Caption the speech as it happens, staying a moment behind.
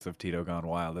of Tito Gone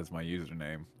Wild as my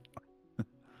username.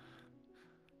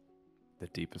 The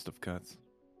deepest of cuts.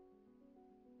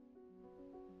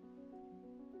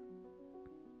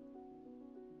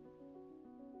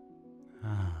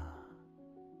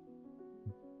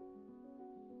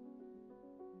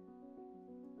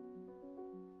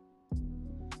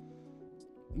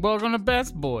 Welcome to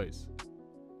Best Boys,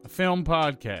 a film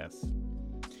podcast.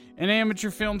 An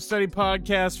amateur film study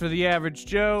podcast for the average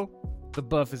Joe, the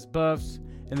buffest buffs,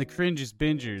 and the cringest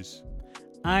bingers.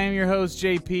 I am your host,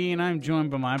 JP, and I'm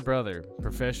joined by my brother,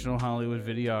 professional Hollywood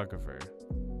videographer,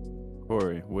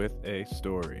 Corey with a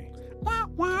story. Wow,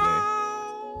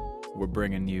 wow. Today, we're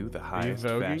bringing you the highest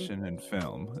voguing? fashion in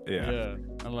film. Yeah,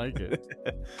 I like it.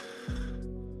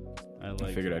 I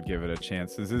figured I'd give it a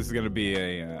chance. This is going to be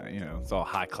a, it's all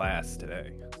high class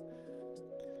today.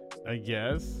 I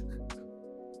guess.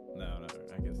 No,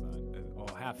 I guess not. Well,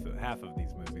 half of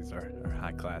these movies are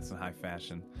high class and high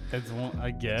fashion. It's one, I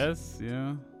guess,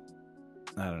 yeah.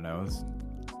 I don't know.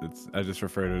 I just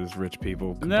refer to it as rich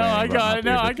people. No, I got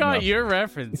got your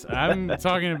reference. I'm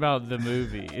talking about the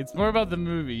movie. It's more about the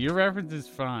movie. Your reference is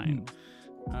fine.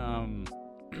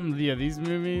 Yeah, these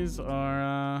movies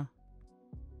are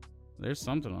there's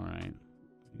something all right.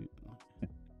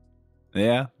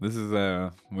 Yeah, this is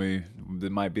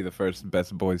it might be the first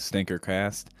Best Boys stinker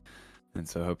cast. And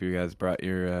so I hope you guys brought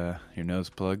your nose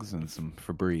plugs and some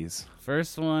Febreze.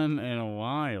 First one in a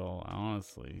while,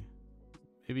 honestly.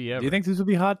 Maybe ever. Do you think these would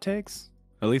be hot takes?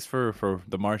 At least for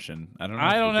The Martian. I don't know.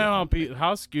 I don't know.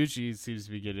 House Gucci seems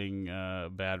to be getting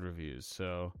bad reviews.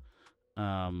 So,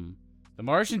 The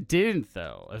Martian didn't,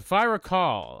 though. If I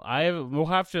recall, we'll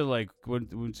have to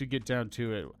once we get down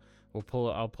to it, I'll pull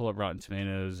up Rotten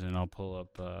Tomatoes and I'll pull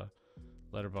up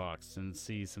Letterboxd and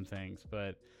see some things.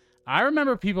 But I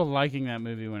remember people liking that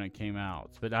movie when it came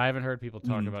out, but I haven't heard people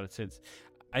talk about it since.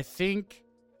 I think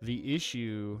the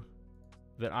issue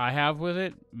that I have with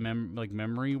it,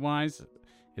 memory-wise,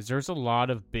 is there's a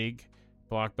lot of big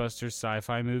blockbuster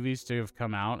sci-fi movies to have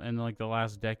come out in the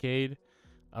last decade.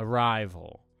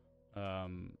 Arrival,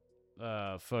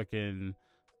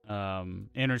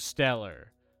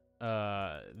 Interstellar,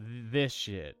 this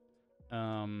shit.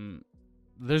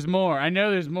 There's more. I know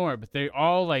there's more, but they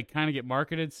all kind of get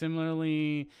marketed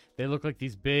similarly. They look like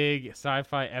these big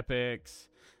sci-fi epics.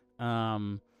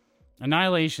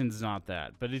 Annihilation's not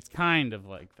that, but it's kind of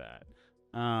like that.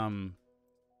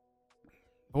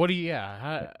 What do you?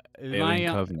 Yeah,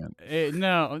 Alien Covenant.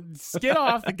 No, get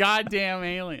off the goddamn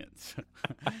aliens.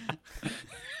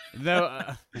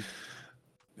 No,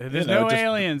 there's no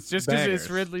aliens. Just because it's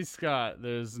Ridley Scott,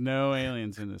 there's no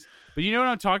aliens in this. But you know what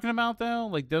I'm talking about,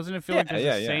 though? Doesn't it feel like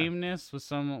there's a sameness with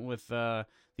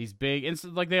these big? And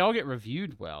they all get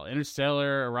reviewed well.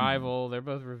 Interstellar, Arrival, they're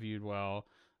both reviewed well.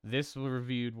 This was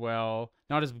reviewed well,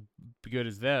 not as good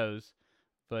as those,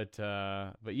 but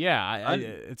yeah,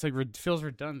 it's it feels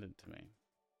redundant to me.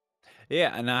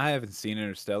 Yeah, and I haven't seen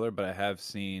Interstellar, but I have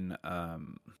seen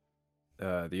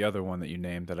the other one that you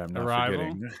named that I'm not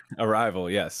forgetting. Arrival,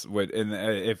 yes. And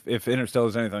if Interstellar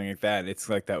is anything like that, it's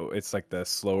like that. It's like the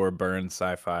slower burn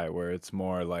sci-fi where it's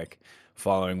more like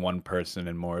following one person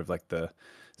and more of the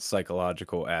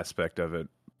psychological aspect of it.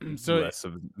 So less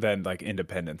than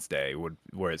Independence Day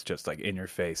where it's just in your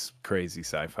face crazy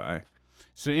sci-fi.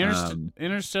 So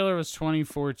Interstellar was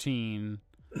 2014,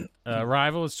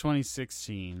 Arrival was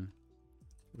 2016,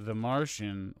 The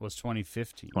Martian was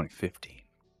 2015. 2015.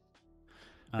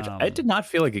 Which I did not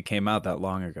feel like it came out that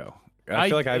long ago. I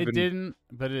feel like didn't,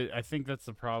 but I think that's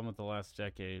the problem with the last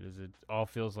decade is it all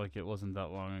feels like it wasn't that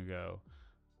long ago.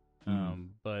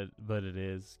 But it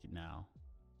is now.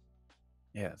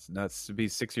 Yeah, it's nuts to be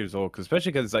 6 years old,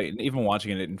 especially because even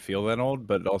watching it didn't feel that old,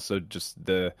 but also just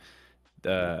the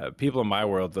people in my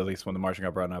world, at least when The Martian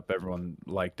got brought up, everyone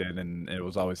liked it, and it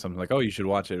was always something oh, you should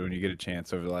watch it when you get a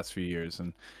chance over the last few years.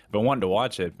 And I've been wanting to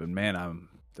watch it, but man,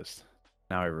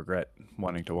 now I regret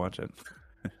wanting to watch it.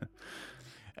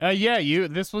 Yeah,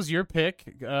 this was your pick.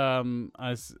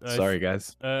 Sorry,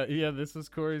 guys. Yeah, this was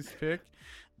Corey's pick.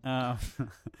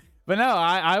 But no,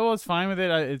 I was fine with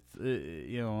it.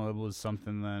 It was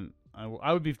something that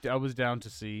I was down to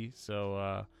see.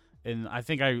 So, and I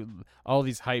think all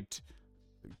these hyped,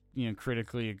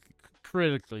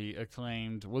 critically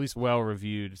acclaimed, well, at least well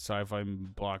reviewed sci-fi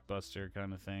blockbuster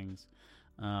kind of things.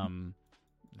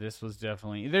 This was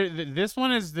definitely this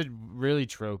one is the really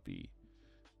tropey.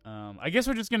 I guess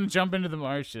we're just gonna jump into The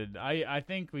Martian. I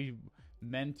think we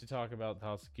meant to talk about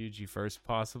House Gucci first,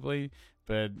 possibly,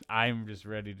 but I'm just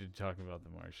ready to talk about The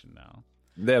Martian now.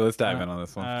 Yeah, let's dive in on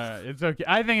this one. It's okay.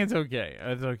 I think it's okay.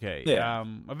 It's okay. Yeah.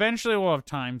 Eventually we'll have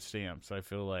timestamps. I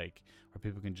feel like or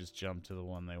people can just jump to the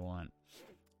one they want.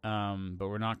 But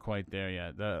we're not quite there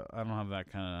yet. I don't have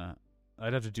that kind of.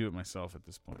 I'd have to do it myself at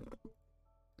this point.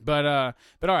 But all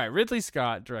right. Ridley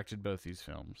Scott directed both these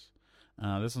films.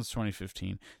 This one's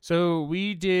 2015. So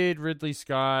we did Ridley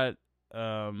Scott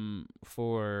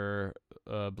for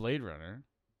Blade Runner,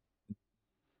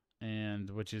 and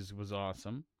which was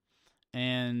awesome.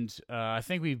 And I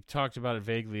think we talked about it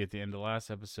vaguely at the end of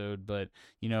last episode, but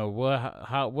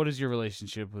what is your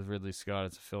relationship with Ridley Scott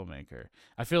as a filmmaker?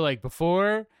 I feel like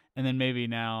before and then maybe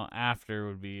now after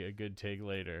would be a good take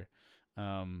later,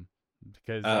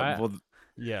 because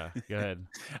yeah, go ahead.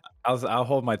 I'll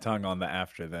hold my tongue on the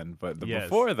after then, but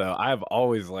before though, I've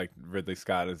always liked Ridley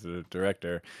Scott as a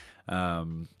director.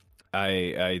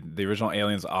 The original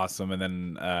Alien's awesome, and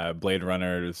then Blade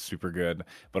Runner is super good.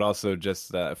 But also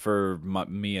just for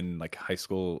me in like high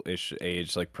school-ish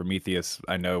age, like Prometheus,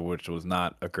 I know, which was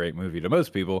not a great movie to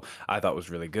most people, I thought was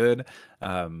really good.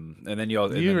 And then I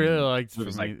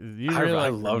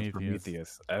loved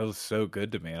Prometheus. It was so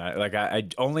good to me. And I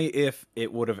only if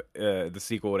it would have the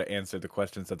sequel would have answered the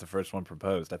questions that the first one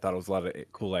proposed. I thought it was a lot of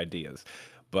cool ideas.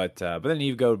 But then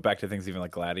you go back to things even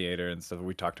like Gladiator and stuff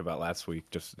we talked about last week,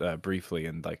 just briefly,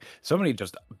 and like so many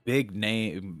just big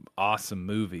name, awesome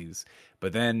movies.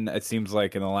 But then it seems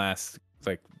like in the last,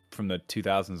 like from the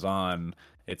 2000s on,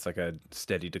 it's like a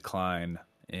steady decline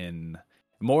in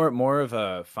more of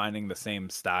a finding the same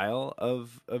style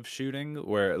of shooting,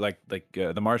 where like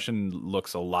The Martian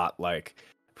looks a lot like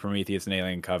Prometheus and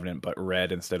Alien Covenant, but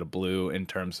red instead of blue in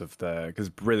terms of because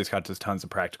Ridley Scott does tons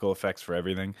of practical effects for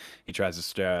everything. He tries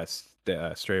to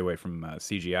stray away from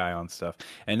CGI on stuff,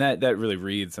 and that really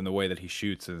reads in the way that he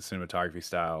shoots and the cinematography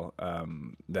style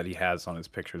that he has on his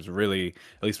pictures. Really,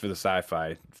 at least for the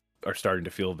sci-fi, are starting to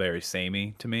feel very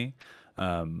samey to me.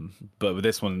 But with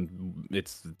this one,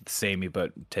 it's samey,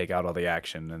 but take out all the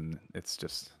action, and it's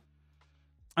just.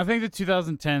 I think the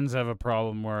 2010s have a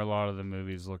problem where a lot of the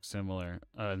movies look similar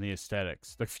in the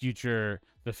aesthetics. Their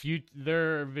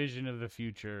vision of the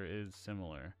future is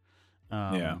similar.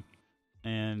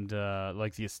 And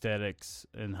like the aesthetics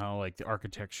and how like the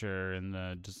architecture and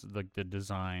the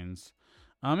designs.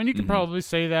 And you can probably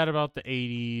say that about the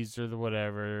 80s or the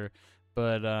whatever,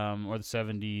 but or the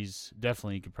 70s.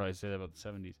 Definitely, you could probably say that about the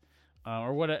 70s.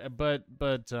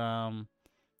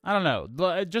 I don't know.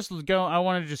 I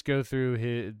want to just go through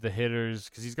the hitters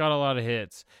because he's got a lot of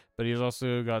hits, but he's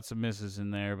also got some misses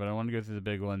in there. But I want to go through the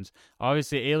big ones.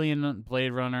 Obviously, Alien, Blade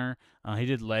Runner. He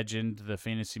did Legend, the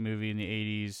fantasy movie in the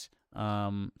 80s.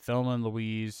 Thelma and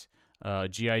Louise,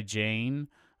 G.I. Jane,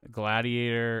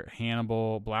 Gladiator,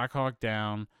 Hannibal, Black Hawk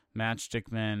Down,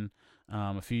 Matchstick Men.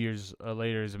 A few years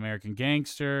later is American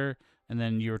Gangster. And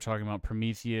then you were talking about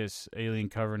Prometheus, Alien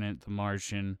Covenant, The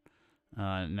Martian.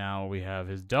 Now we have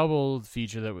his double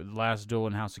feature that was Last Duel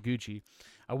and House of Gucci.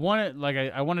 I wanted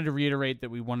to reiterate that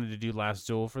we wanted to do Last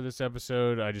Duel for this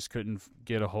episode. I just couldn't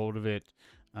get a hold of it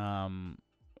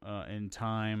in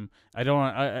time. I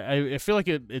feel like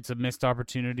it's a missed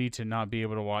opportunity to not be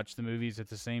able to watch the movies at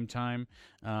the same time.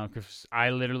 Because I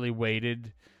literally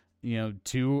waited,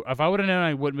 if I would have known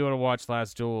I wouldn't be able to watch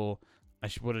Last Duel, I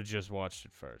would have just watched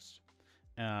it first.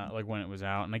 Like when it was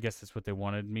out, and I guess that's what they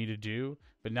wanted me to do.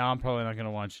 But now I'm probably not going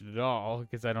to watch it at all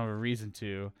because I don't have a reason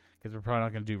to. Because we're probably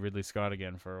not going to do Ridley Scott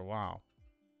again for a while.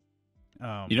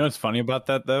 You know what's funny about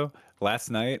that though? Last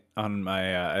night on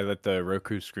my, I let the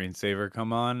Roku screensaver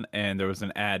come on, and there was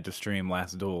an ad to stream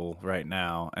Last Duel right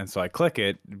now, and so I click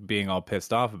it, being all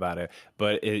pissed off about it.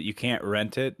 But you can't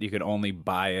rent it; you can only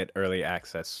buy it early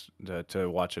access to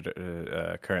watch it.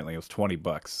 Currently, it was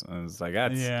 $20, and it's like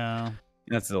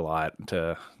That's a lot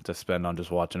to spend on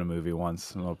just watching a movie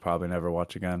once, and I'll probably never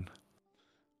watch again.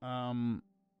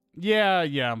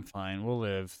 Yeah, I'm fine. We'll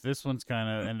live. This one's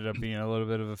kind of ended up being a little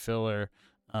bit of a filler.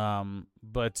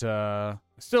 But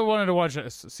still wanted to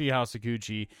see House of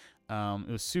Gucci.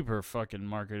 It was super fucking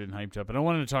marketed and hyped up, and I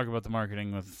wanted to talk about the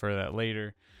marketing for that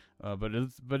later. But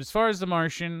as far as The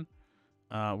Martian,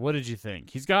 what did you think?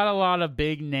 He's got a lot of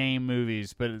big name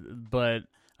movies, but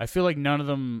I feel like none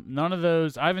of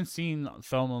those. I haven't seen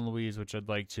Thelma and Louise, which I'd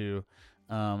like to,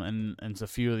 and a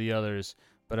few of the others.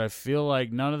 But I feel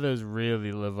like none of those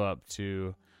really live up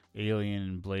to Alien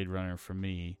and Blade Runner for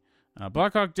me.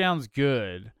 Black Hawk Down's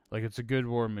good. Like, it's a good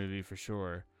war movie for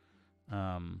sure.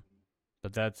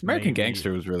 But that's American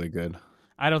Gangster was really good.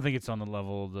 I don't think it's on the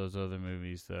level of those other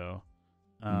movies, though.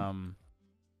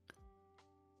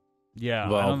 Yeah,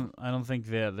 well, I don't think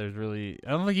that there's really. I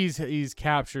don't think he's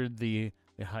captured the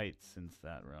heights since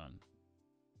that run.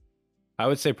 I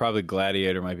would say probably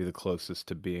Gladiator might be the closest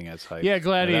to being as hyped. Yeah,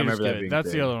 Gladiator's good.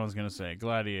 That's the other one I was gonna say.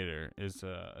 Gladiator is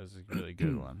a really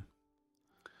good one.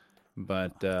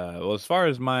 But well, as far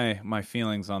as my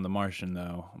feelings on The Martian,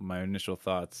 though, my initial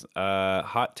thoughts,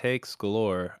 hot takes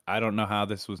galore. I don't know how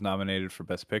this was nominated for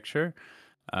Best Picture,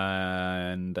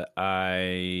 and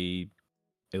it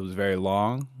was very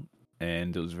long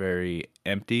and it was very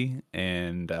empty,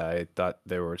 and I thought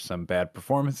there were some bad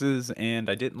performances, and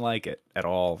I didn't like it at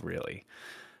all, really.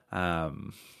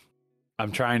 Um,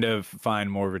 I'm trying to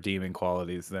find more redeeming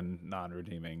qualities than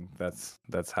non-redeeming. That's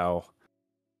how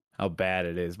bad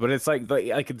it is. But it's like the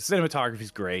cinematography's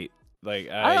great.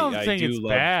 Like I don't think do it's love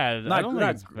bad. not I don't not,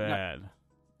 think it's bad.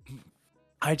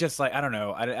 I just like I don't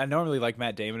know. I normally like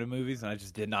Matt Damon in movies, and I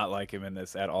just did not like him in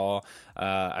this at all.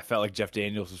 I felt like Jeff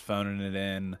Daniels was phoning it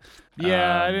in.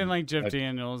 Yeah, I didn't like Jeff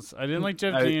Daniels. I didn't like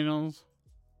Jeff Daniels.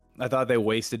 I thought they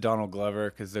wasted Donald Glover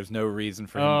because there's no reason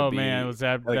for him to be. Oh man, was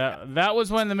that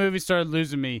was when the movie started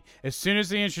losing me. As soon as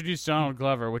they introduced Donald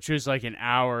Glover, which was like an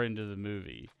hour into the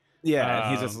movie. Yeah,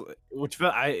 and he's just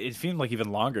it seemed like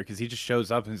even longer because he just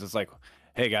shows up and he's just like,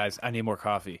 "Hey guys, I need more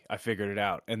coffee. I figured it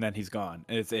out," and then he's gone.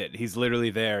 And it's it. He's literally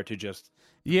there to just.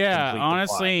 Yeah,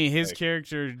 honestly, his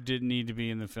character didn't need to be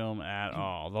in the film at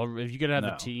all. If you could have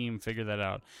the team figure that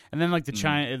out, and then like the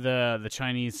the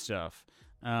Chinese stuff,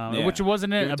 which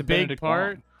wasn't a big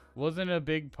part. Wasn't a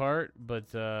big part,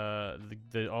 but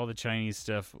all the Chinese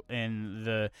stuff and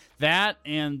the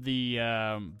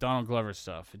Donald Glover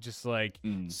stuff, it just like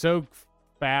so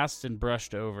fast and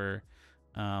brushed over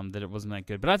that it wasn't that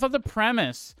good. But I thought the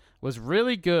premise was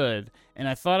really good, and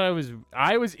I thought I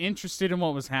was interested in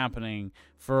what was happening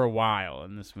for a while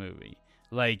in this movie.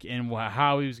 Like, in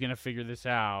how he was going to figure this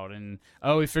out. And,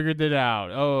 he figured it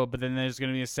out. But then there's going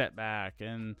to be a setback.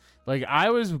 And, like,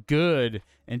 I was good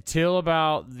until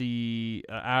about around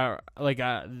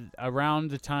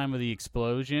the time of the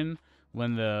explosion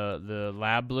when the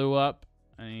lab blew up.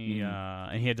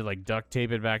 And he had to, like, duct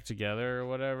tape it back together or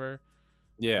whatever.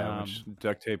 Yeah, which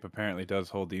duct tape apparently does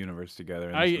hold the universe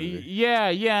together. Yeah,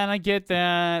 and I get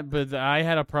that. But I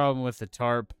had a problem with the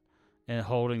tarp. And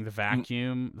holding the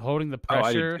vacuum, holding the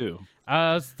pressure. I did too.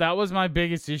 That was my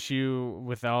biggest issue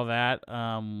with all that.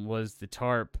 Was the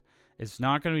tarp? It's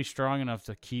not going to be strong enough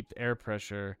to keep air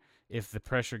pressure if the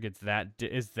pressure gets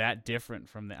is that different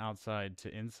from the outside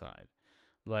to inside.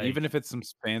 Like, even if it's some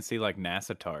fancy like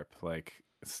NASA tarp, like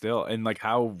still, and like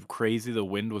how crazy the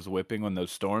wind was whipping on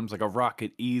those storms, like a rock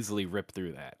could easily rip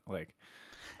through that. Like,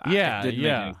 yeah, it didn't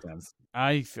make any sense.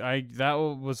 I that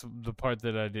was the part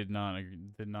that I did not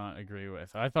agree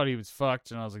with. I thought he was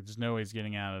fucked, and I was like, "There's no way he's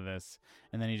getting out of this."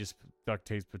 And then he just duct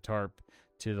tapes the tarp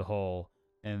to the hole,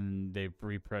 and they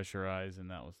repressurize, and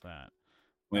that was that.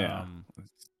 Yeah.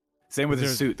 Same with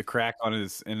his suit, the crack on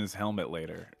in his helmet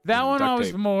later. That one I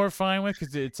was more fine with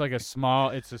because it's like a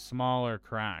smaller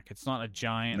crack. It's not a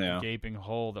giant gaping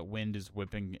hole that wind is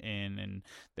whipping in, and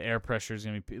the air pressure is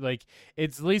gonna be like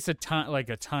it's at least a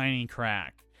tiny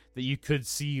crack that you could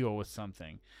seal with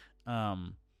something.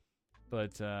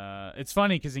 But it's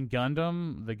funny because in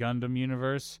Gundam, the Gundam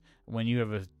universe, when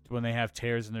they have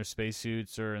tears in their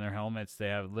spacesuits or in their helmets,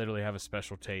 they literally have a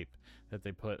special tape that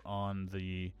they put on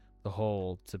the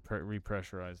hole to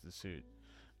repressurize the suit.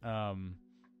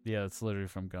 Yeah, it's literally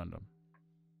from Gundam.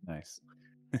 Nice.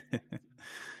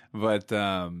 But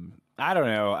I don't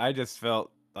know. I just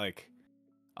felt like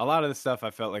a lot of the stuff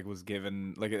I felt like was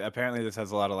given, like apparently this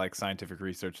has a lot of like scientific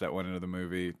research that went into the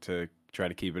movie to try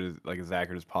to keep it as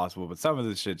accurate as possible, but some of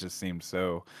this shit just seemed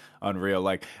so unreal.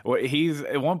 Like he's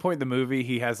at one point in the movie,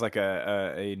 he has like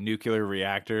a nuclear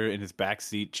reactor in his back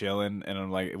seat chilling, and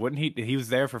I'm like, wouldn't he was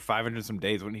there for 500 some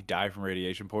days, wouldn't he die from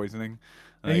radiation poisoning?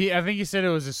 Like, I think he said it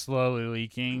was just slowly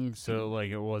leaking, so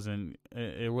like it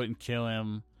wouldn't kill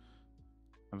him.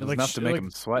 It was enough to make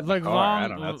him sweat. Like I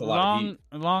don't know. That's a lot of heat.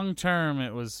 Long term,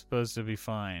 it was supposed to be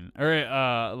fine,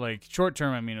 or like short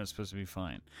term, I mean, it was supposed to be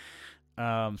fine.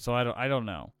 So I don't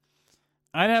know.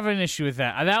 I'd have an issue with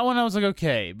that. That one I was like,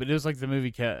 okay, but it was like the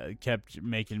movie kept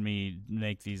making me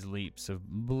make these leaps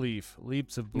of belief.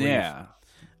 Yeah,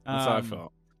 that's how I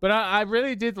felt. But I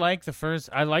really did like the first.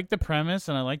 I liked the premise,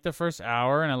 and I liked the first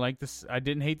hour, and I liked this. I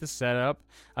didn't hate the setup.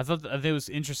 I thought that it was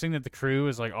interesting that the crew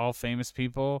is like all famous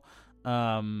people.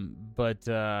 But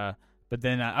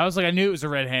then I was like, I knew it was a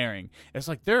red herring. It's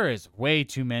like there is way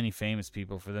too many famous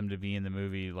people for them to be in the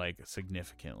movie like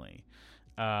significantly.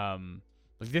 Like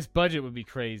this budget would be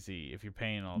crazy if you're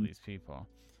paying all these people.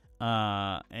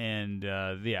 Yeah,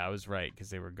 I was right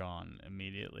because they were gone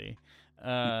immediately.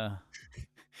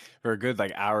 For a good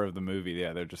like hour of the movie,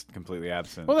 yeah, they're just completely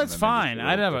absent. Well, that's fine.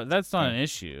 That's not an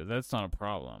issue. That's not a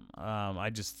problem.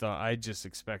 That's what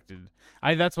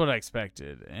I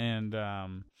expected, and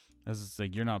as it's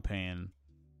like you're not paying,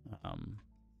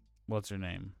 what's her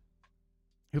name?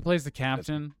 Who plays the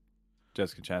captain?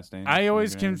 Jessica Chastain. I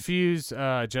always confuse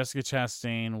Jessica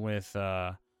Chastain with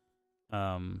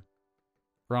Ron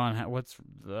Howard's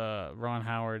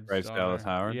Bryce daughter. Dallas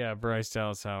Howard. Yeah, Bryce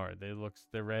Dallas Howard.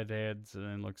 They're redheads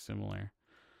and look similar.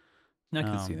 I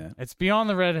can see that. It's beyond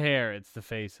the red hair; it's the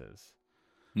faces.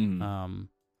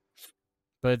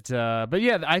 But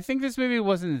yeah, I think this movie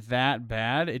wasn't that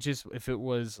bad. It just if it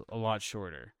was a lot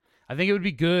shorter. I think it would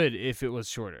be good if it was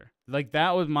shorter. Like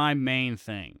that was my main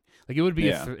thing. Like it would be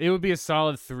it would be a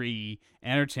solid 3,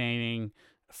 entertaining,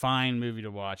 fine movie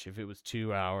to watch if it was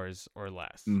 2 hours or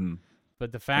less.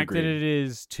 But the fact that it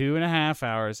is 2.5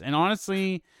 hours, and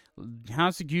honestly,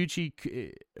 House of Gucci,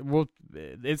 well,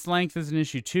 its length is an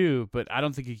issue too, but I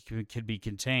don't think it could be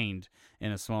contained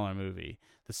in a smaller movie.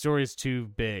 The story is too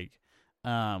big.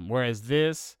 Whereas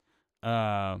this,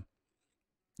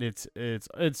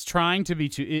 it's trying to be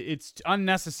it's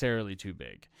unnecessarily too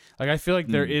big. Like I feel like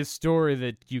there is story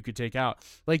that you could take out.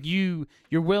 Like you're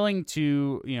willing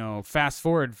to, fast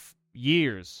forward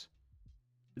years.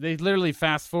 They literally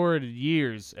fast forwarded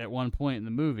years at one point in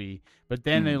the movie, but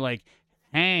then they like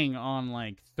hang on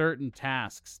like certain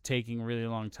tasks taking a really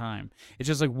long time. It's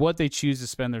just like what they choose to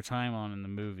spend their time on in the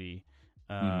movie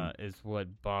is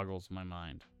what boggles my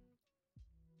mind.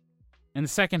 And the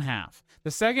second half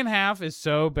is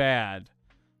so bad.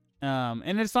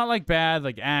 And it's not like bad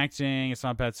like acting, it's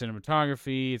not bad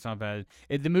cinematography, it's not bad.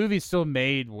 The movie's still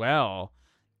made well.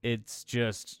 It's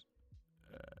just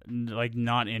like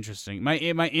not interesting. My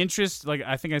interest, like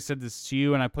I think I said this to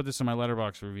you and I put this in my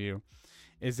Letterboxd review,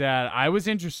 is that I was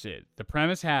interested. The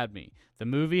premise had me. The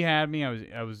movie had me.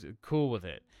 I was cool with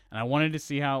it. And I wanted to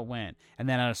see how it went. And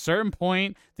then at a certain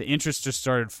point, the interest just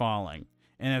started falling.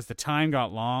 And as the time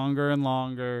got longer and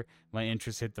longer, my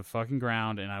interest hit the fucking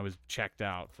ground, and I was checked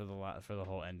out for the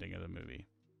whole ending of the movie.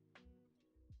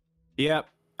 Yep,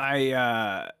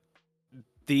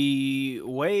 the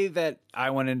way that I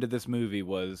went into this movie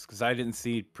was because I didn't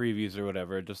see previews or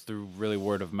whatever, just through really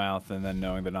word of mouth and then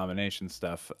knowing the nomination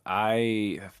stuff.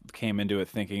 I came into it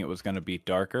thinking it was going to be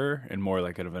darker and more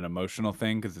like of an emotional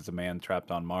thing because it's a man trapped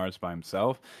on Mars by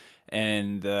himself.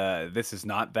 And this is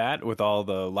not that with all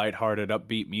the lighthearted,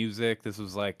 upbeat music. This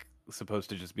was like supposed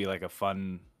to just be like a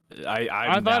fun.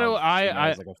 I thought it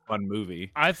was like a fun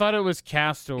movie. I thought it was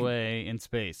Castaway in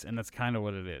space, and that's kind of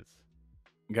what it is.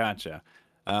 Gotcha.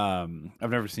 I've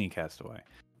never seen Castaway.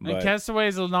 But... And Castaway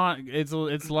is not.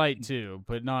 It's light too,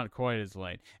 but not quite as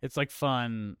light. It's like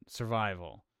fun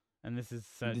survival, and this is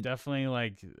definitely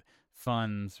like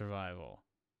fun survival.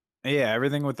 Yeah,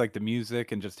 everything with like the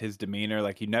music and just his demeanor,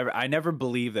 like I never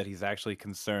believe that he's actually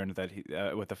concerned that he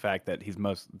with the fact that he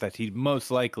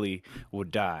most likely would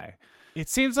die. It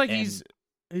seems like he's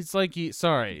like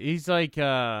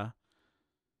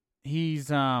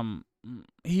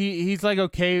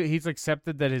okay, he's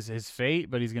accepted that his fate,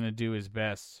 but he's gonna do his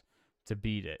best to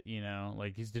beat it.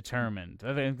 Like he's determined.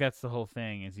 I think that's the whole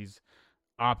thing. Is he's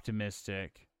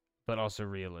optimistic but also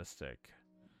realistic.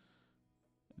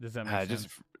 Does that make sense?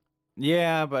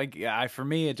 Yeah, but for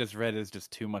me, it just read as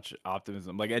just too much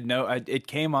optimism. Like it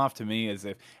came off to me as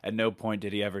if at no point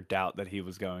did he ever doubt that he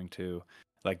was going to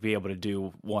like be able to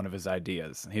do one of his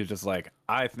ideas. He was just like,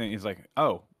 he's like,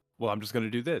 oh, well, I'm just going to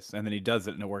do this, and then he does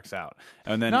it, and it works out.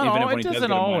 And then it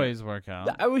doesn't always work out.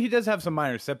 He does have some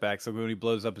minor setbacks, like when he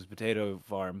blows up his potato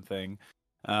farm thing.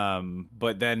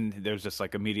 But then there's just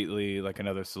like immediately like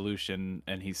another solution,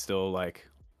 and he's still like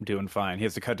doing fine. He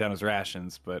has to cut down his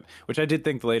rations, but which I did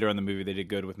think later in the movie they did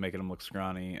good with making him look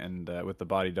scrawny and with the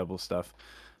body double stuff,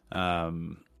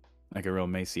 like a real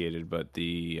emaciated. But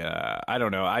I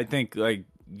don't know. I think like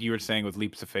you were saying with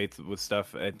leaps of faith with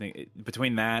stuff. I think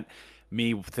between that,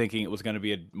 me thinking it was going to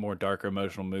be a more darker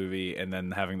emotional movie, and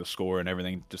then having the score and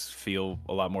everything just feel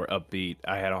a lot more upbeat,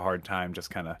 I had a hard time just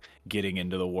kind of getting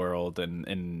into the world, and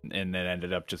it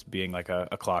ended up just being like a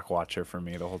clock watcher for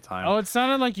me the whole time. Oh, it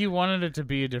sounded like you wanted it to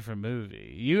be a different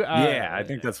movie. Yeah, I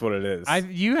think that's what it is.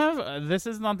 This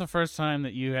is not the first time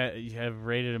that you have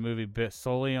rated a movie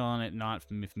solely on it not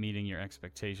meeting your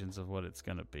expectations of what it's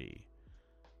going to be.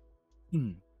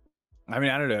 I mean,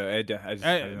 I don't know. Is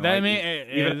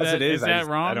that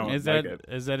wrong? Is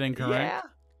that incorrect? Yeah.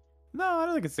 No, I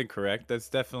don't think it's incorrect. That's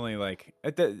definitely like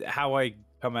how I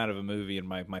come out of a movie and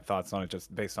my thoughts on it,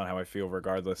 just based on how I feel,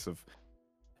 regardless of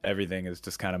everything, is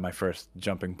just kind of my first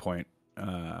jumping point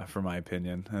for my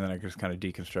opinion, and then I just kind of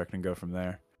deconstruct and go from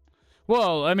there.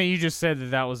 Well, I mean, you just said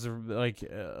that was like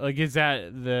is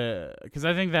that because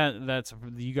I think that's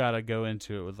you got to go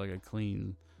into it with like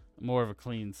more of a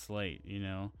clean slate,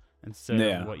 instead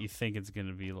of what you think it's going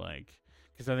to be like.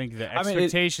 Because I think the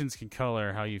expectations can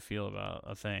color how you feel about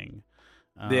a thing.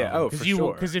 Yeah. For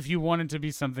sure. Because if you want it to be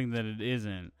something that it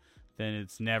isn't, then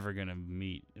it's never gonna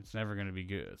meet. It's never gonna be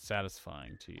good,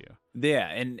 satisfying to you. Yeah,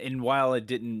 and while it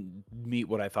didn't meet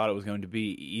what I thought it was going to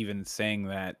be, even saying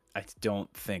that, I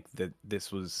don't think that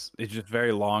this was. It's just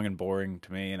very long and boring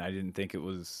to me, and I didn't think it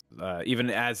was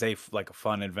even as a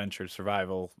fun adventure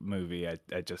survival movie. I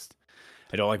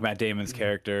don't like Matt Damon's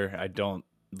character. I don't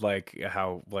like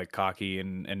how cocky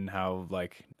and how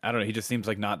I don't know. He just seems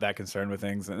like not that concerned with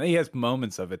things, and he has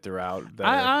moments of it throughout. That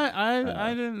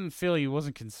I didn't feel he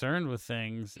wasn't concerned with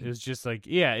things. It was just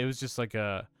it was just like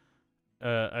a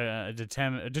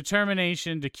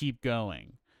determination to keep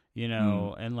going,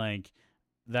 and like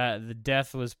that the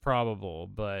death was probable,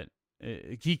 but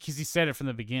because he said it from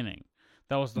the beginning.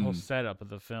 That was the whole setup of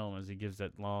the film, as he gives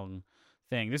that long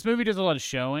thing. This movie does a lot of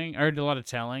showing, or a lot of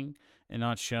telling and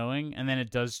not showing, and then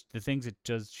it does the things it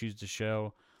does choose to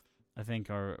show, I think,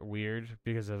 are weird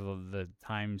because of the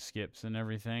time skips and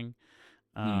everything.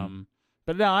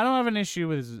 But no, I don't have an issue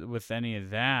with any of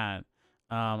that.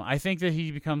 I think that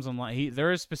he becomes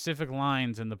there are specific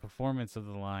lines in the performance of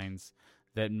the lines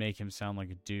that make him sound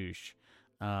like a douche.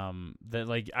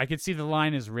 That I could see the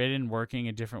line is written working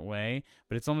a different way,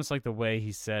 but it's almost like the way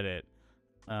he said it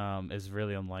is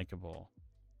really unlikable.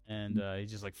 And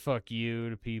he's just like, fuck you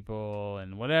to people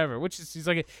and whatever, which is,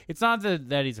 it's not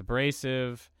that he's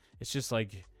abrasive. It's just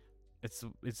like,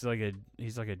 he's like a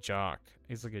jock.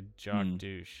 He's like a jock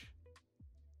douche.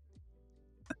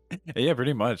 Yeah,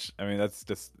 pretty much. I mean,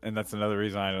 that's another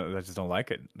reason I just don't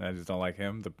like it. I just don't like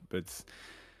him. It's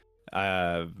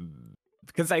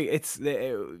because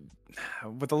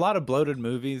with a lot of bloated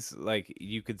movies,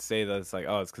 you could say that it's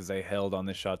it's because they held on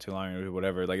this shot too long or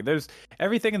whatever. There's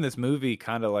everything in this movie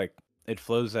kind of it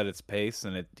flows at its pace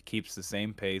and it keeps the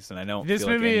same pace. And I don't. This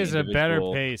movie is a better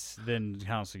pace than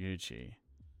House of Gucci.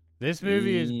 This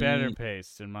movie is better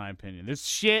paced, in my opinion. There's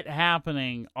shit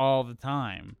happening all the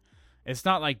time. It's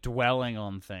not dwelling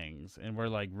on things and we're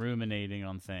ruminating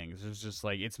on things. It's just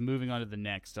it's moving on to the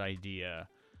next idea,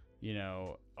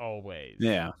 always.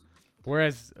 Yeah.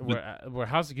 Whereas where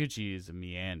House of Gucci is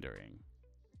meandering.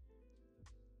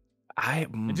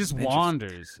 It just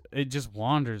wanders. It just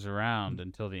wanders around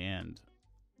until the end.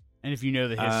 And if you know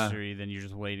the history, then you're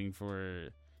just waiting for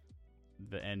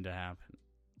the end to happen.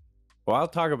 Well, I'll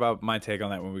talk about my take on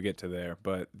that when we get to there.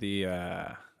 But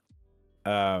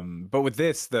but with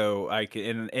this though,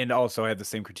 and also I had the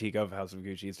same critique of House of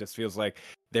Gucci. It just feels like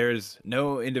there's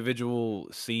no individual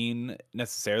scene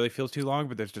necessarily feels too long,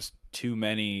 but there's just too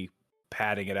many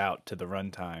padding it out to the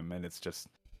runtime, and it's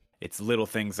little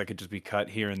things that could just be cut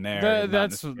here and there.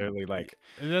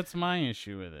 That's my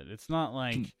issue with it. It's not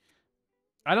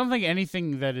I don't think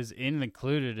anything that is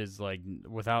included is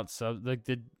without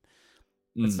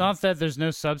it's not that there's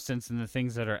no substance in the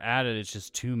things that are added. It's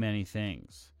just too many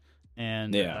things.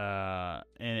 And it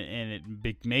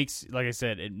makes, like I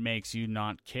said, it makes you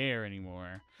not care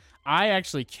anymore. I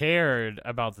actually cared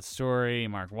about the story,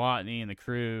 Mark Watney and the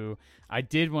crew. I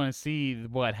did want to see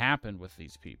what happened with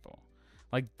these people.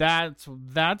 That's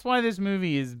why this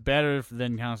movie is better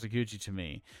than House of Gucci to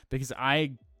me, because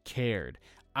I cared.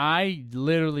 I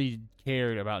literally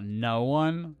cared about no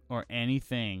one or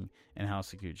anything in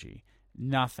House of Gucci.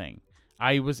 Nothing.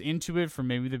 I was into it from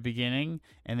maybe the beginning,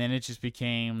 and then it just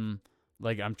became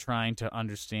I'm trying to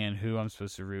understand who I'm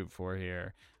supposed to root for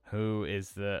here. Who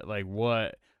is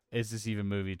what is this even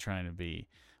movie trying to be?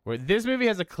 Where this movie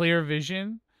has a clear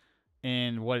vision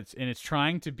and it's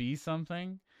trying to be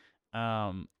something.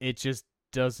 It just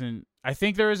doesn't. I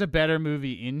think there is a better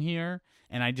movie in here,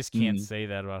 and I just can't say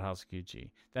that about House of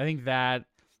Gucci. I think that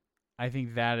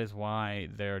is why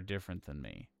they're different for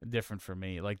me.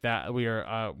 That we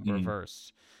are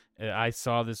reversed. I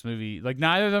saw this movie.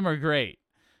 Neither of them are great,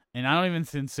 and I don't even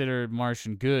consider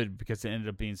Martian good because it ended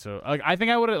up being so. I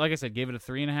think I would have, like I said, gave it a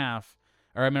 3.5,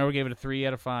 or I remember gave it a 3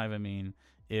 out of 5. I mean,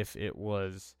 if it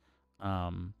was,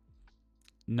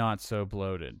 not so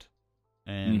bloated,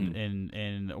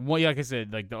 and like I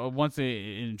said, once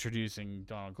they introducing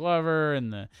Donald Glover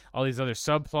and all these other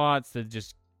subplots that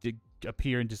just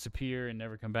appear and disappear and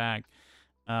never come back.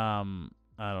 I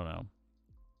don't know.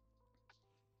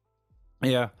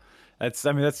 Yeah,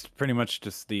 that's pretty much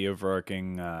just the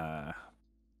overarching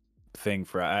thing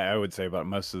for I would say about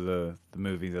most of the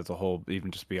movies as a whole,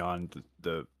 even just beyond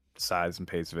the size and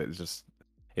pace of it.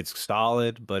 It's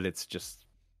solid, but it's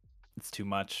too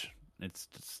much.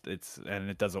 And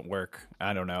it doesn't work.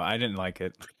 I don't know. I didn't like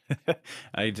it.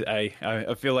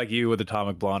 I feel like you with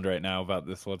Atomic Blonde right now about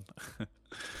this one.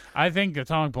 I think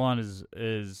Atomic Blonde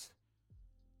is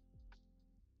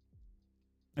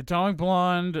Atomic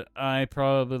Blonde I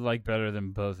probably like better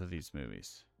than both of these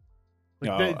movies.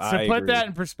 So put that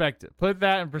in perspective.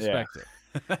 Yeah.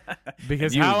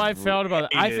 Because how I felt about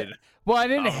it, I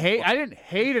didn't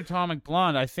hate Atomic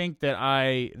Blonde. I think that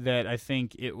I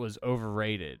think it was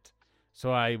overrated.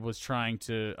 So I was trying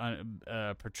to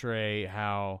portray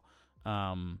how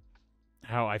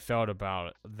I felt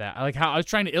about that, like how I was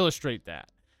trying to illustrate that,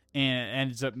 and it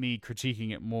ends up me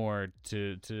critiquing it more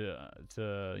to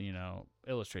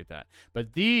illustrate that.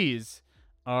 But these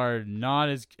are not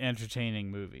as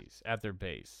entertaining movies at their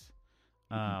base.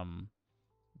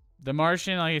 The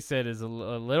Martian, like I said, is a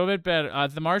little bit better.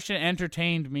 The Martian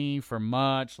entertained me for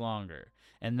much longer,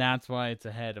 and that's why it's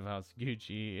ahead of House of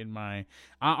Gucci in my.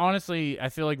 Honestly, I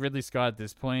feel like Ridley Scott at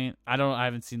this point. I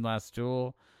haven't seen Last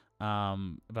Duel,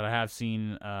 but I have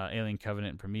seen Alien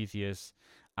Covenant and Prometheus.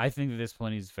 I think at this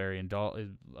point he's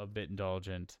a bit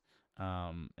indulgent,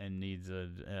 and needs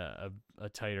a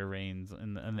tighter reins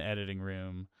in the editing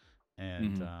room,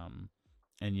 and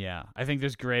and yeah, I think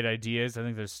there's great ideas. I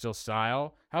think there's still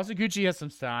style. House of Gucci has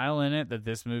some style in it that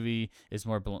this movie is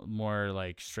more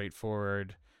like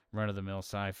straightforward, run of the mill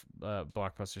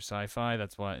blockbuster sci-fi.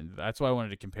 That's why I wanted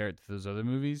to compare it to those other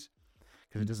movies,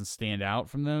 because it doesn't stand out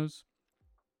from those.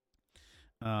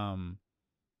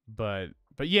 But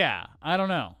yeah, I don't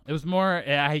know. It was more.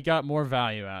 I got more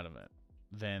value out of it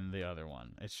than the other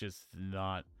one. It's just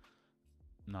not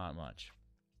much.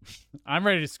 I'm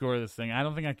ready to score this thing. I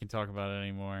don't think I can talk about it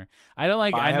anymore. I don't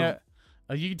like. I know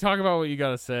you can talk about what you got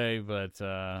to say, but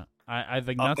I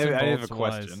think nuts and bolts. I have a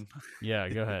question. Yeah,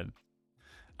 go ahead.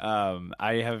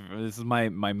 This is my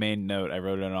main note. I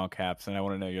wrote it in all caps, and I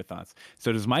want to know your thoughts.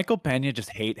 So, does Michael Pena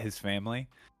just hate his family?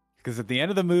 Because at the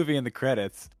end of the movie, in the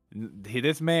credits,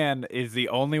 this man is the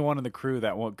only one in the crew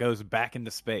that goes back into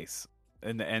space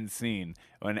in the end scene.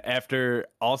 And after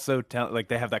also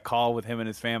they have that call with him and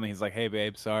his family, he's like, "Hey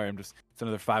babe, sorry, it's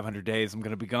another 500 days. I'm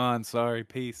gonna be gone. Sorry,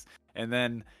 peace." And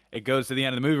then it goes to the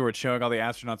end of the movie where it's showing all the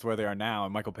astronauts where they are now,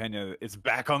 and Michael Pena is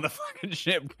back on the fucking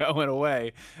ship going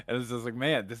away. And it's just like,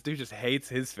 man, this dude just hates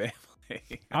his family.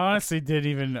 I honestly didn't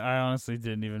even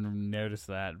notice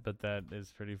that, but that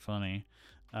is pretty funny.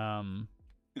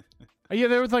 Yeah,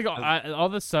 there was like all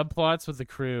the subplots with the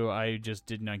crew. I just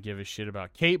did not give a shit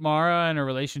about. Kate Mara and her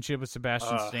relationship with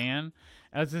Sebastian Stan.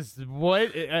 As this, what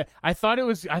I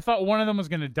thought one of them was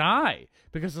gonna die,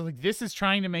 because like, this is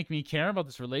trying to make me care about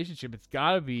this relationship. It's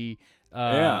gotta be,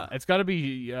 it's gotta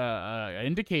be an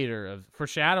indicator of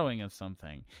foreshadowing of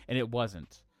something, and it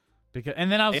wasn't.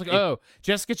 And then I was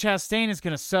Jessica Chastain is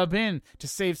gonna sub in to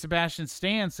save Sebastian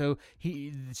Stan, so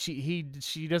she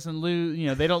doesn't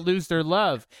lose. They don't lose their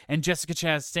love, and Jessica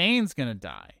Chastain's gonna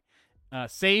die,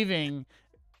 saving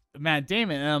Matt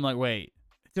Damon. And I'm like, wait,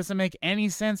 it doesn't make any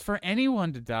sense for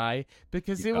anyone to die,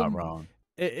 because wrong.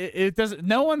 It doesn't.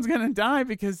 No one's gonna die,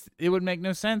 because it would make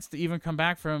no sense to even come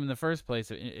back from him in the first place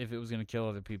if it was gonna kill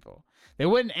other people. They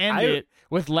wouldn't end it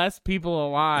with less people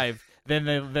alive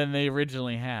than they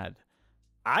originally had.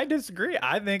 I disagree.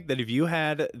 I think that if you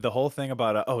had the whole thing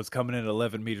about it's coming in at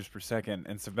 11 meters per second,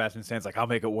 and Sebastian Stan's like, I'll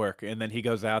make it work, and then he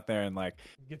goes out there and like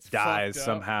dies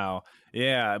somehow.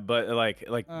 Yeah, but like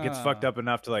gets fucked up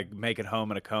enough to like make it home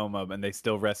in a coma, and they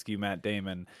still rescue Matt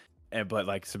Damon. But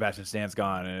like Sebastian Stan's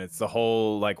gone, and it's the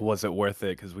whole like, was it worth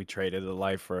it? Because we traded a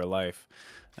life for a life.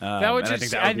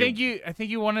 I think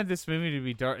you wanted this movie to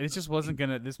be dark. It just wasn't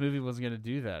gonna. This movie wasn't gonna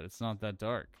do that. It's not that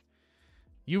dark.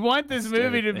 You want this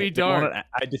movie to be dark.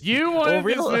 You wanted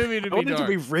this movie to be dark. I want it to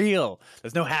be real.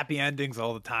 There's no happy endings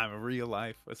all the time in real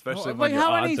life, especially when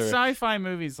how many sci-fi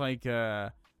movies like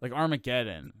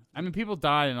Armageddon? I mean, people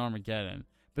died in Armageddon,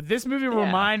 but this movie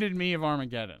reminded me of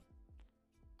Armageddon.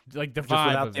 Like the vibe just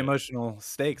without of the emotional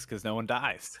stakes, because no one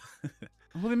dies.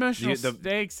 Well, the emotional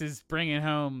stakes is bringing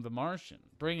home the Martian.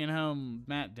 Bringing home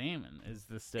Matt Damon is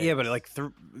the stakes. Yeah, but like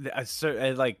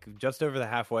just over the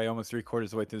halfway, almost 3/4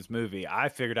 of the way through this movie, I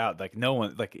figured out like no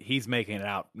one, like he's making it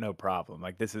out no problem.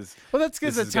 Like this is that's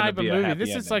because the type of movie.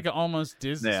 This is like an almost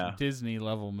Disney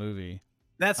level movie.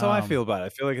 That's how I feel about it. I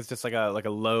feel like it's just like a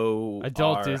low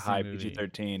adult R, Disney high movie.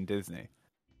 PG-13 Disney.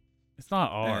 It's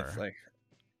not R. It's like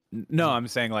no, I'm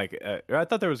saying like I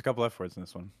thought there was a couple F words in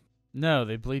this one. No,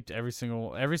 they bleeped every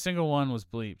single one was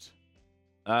bleeped.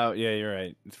 Oh yeah, you're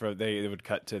right. They would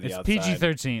cut to the outside. It's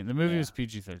PG-13. The movie was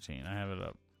PG-13. I have it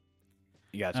up.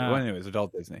 You gotcha. Well, anyways,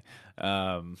 adult Disney.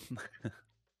 Yeah,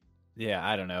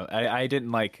 I don't know. I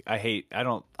didn't like. I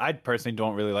personally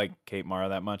don't really like Kate Mara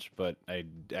that much, but I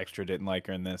extra didn't like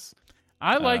her in this.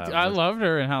 I loved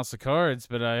her in House of Cards,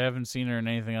 but I haven't seen her in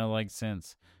anything I liked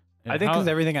since. I think because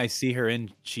everything I see her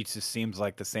in, she just seems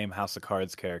like the same House of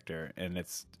Cards character, and it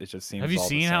just seems. Have you all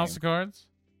seen the same. House of Cards?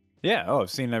 Yeah. Oh, I've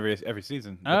seen every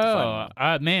season.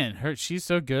 Man, she's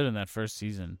so good in that first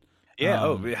season.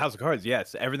 Yeah. House of Cards.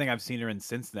 Yes. Everything I've seen her in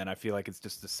since then, I feel like it's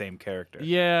just the same character.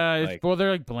 Yeah.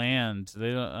 They're like bland.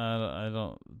 They don't. I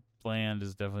don't. Bland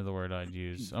is definitely the word I'd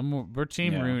use. We're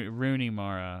team Rooney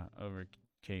Mara over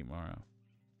Kate Mara.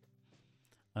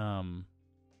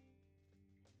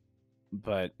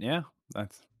 But yeah,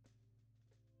 that's.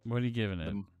 What are you giving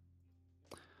it?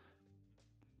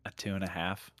 A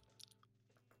 2.5.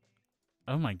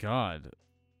 Oh my god.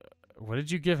 What did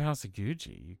you give House of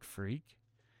Gucci, you freak?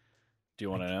 Do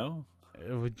you want to know?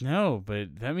 No,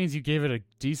 but that means you gave it a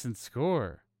decent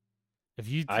score. If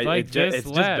you I like House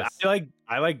of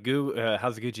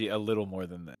Gucci a little more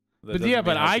than that. But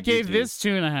I gave this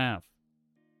 2.5.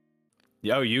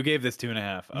 Yo, you gave this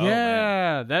 2.5. Oh,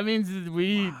 yeah, man. That means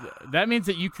that means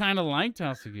that you kind of liked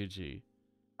House of Gucci.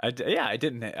 I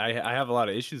didn't. I have a lot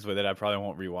of issues with it. I probably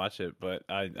won't rewatch it, but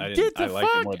I liked it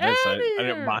more than this. I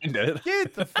didn't mind it.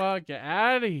 Get the fuck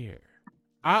out of here.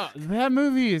 That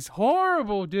movie is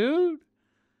horrible, dude.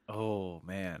 Oh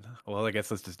man. Well, I guess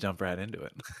let's just jump right into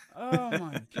it. Oh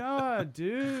my god,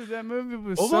 dude, that movie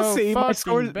was we'll see.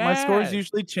 Fucking bad. My scores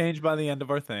usually change by the end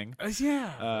of our thing.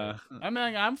 Yeah. I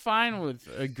mean, I'm fine with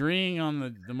agreeing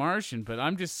on the Martian, but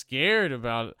I'm just scared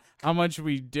about how much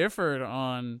we differed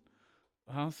on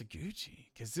House of Gucci,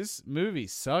 because this movie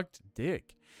sucked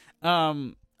dick.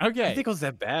 Okay. I think it was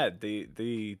that bad.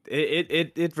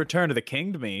 It Return to the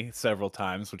King to me several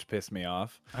times, which pissed me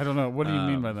off. I don't know. What do you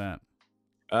mean by that?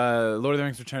 Lord of the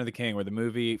Rings: Return of the King, where the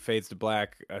movie fades to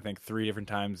black, I think 3 different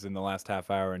times in the last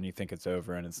half hour, and you think it's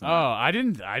over, and it's not. Oh, I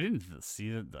didn't see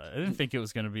that. I didn't think it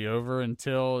was going to be over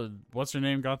until what's her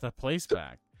name got the place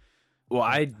back. Well,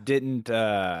 I didn't.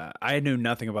 I knew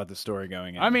nothing about the story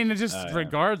going in. I mean, it's just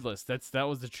regardless. That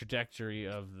was the trajectory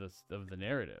of the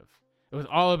narrative. It was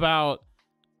all about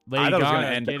Lady Gaga. I thought it was going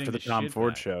to end up for the Tom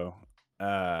Ford show.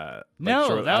 That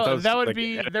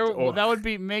would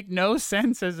make no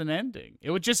sense as an ending.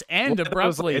 It would just end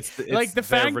abruptly.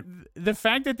 The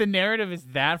fact that the narrative is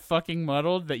that fucking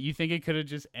muddled that you think it could have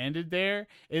just ended there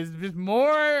is just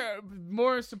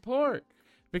more support.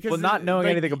 Because not knowing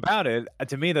anything about it,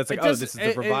 to me that's like, this is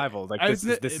the revival. This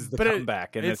is the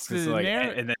comeback, and it's like,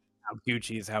 and then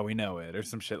Gucci is how we know it, or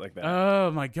some shit like that.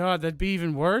 Oh my god, that'd be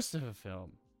even worse of a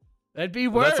film. That'd be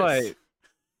worse. Well, that's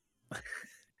why.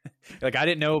 Like I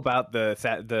didn't know about the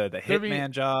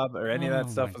Hitman job or any of that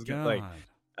stuff was good. Like,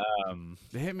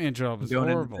 the Hitman job was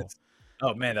horrible.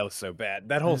 Oh man, that was so bad.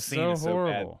 That whole scene is so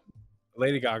bad.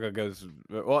 Lady Gaga goes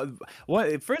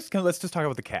first. Let's just talk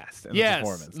about the cast and the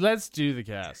performance. Let's do the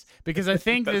cast, because I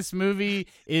think this movie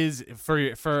is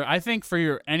for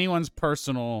anyone's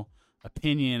personal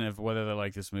opinion of whether they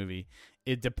like this movie.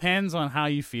 It depends on how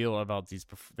you feel about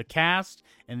the cast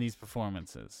and these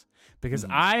performances, because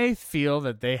I feel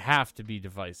that they have to be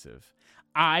divisive.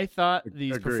 I thought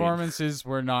these performances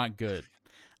were not good.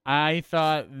 I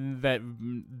thought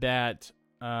that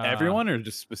everyone or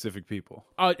just specific people?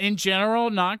 In general,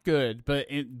 not good, but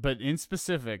in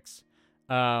specifics,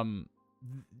 like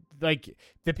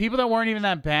the people that weren't even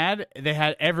that bad,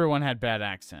 everyone had bad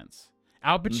accents.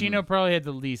 Al Pacino probably had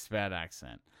the least bad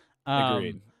accent.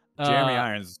 Agreed. Jeremy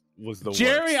Irons was the worst.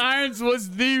 Jeremy Irons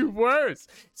was the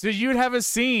worst. So you'd have a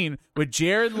scene with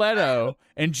Jared Leto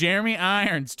and Jeremy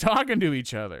Irons talking to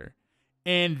each other,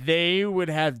 and they would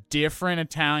have different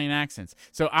Italian accents.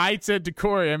 So I said to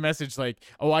Corey, I messaged like,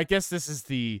 I guess this is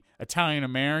the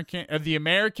Italian-American, the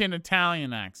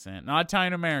American-Italian accent, not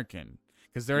Italian-American,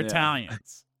 because they're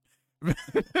Italians.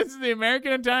 This is the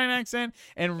American-Italian accent,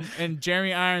 and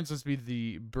Jeremy Irons must be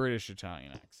the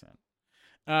British-Italian accent.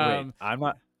 Wait,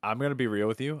 I'm going to be real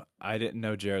with you. I didn't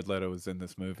know Jared Leto was in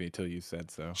this movie until you said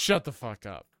so. Shut the fuck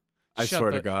up. I swear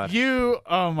to God.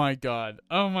 Oh my God,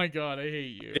 I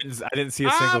hate you. I didn't see a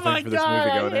single thing for this movie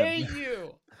going in. I hate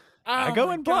you. I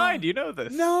go in blind, you know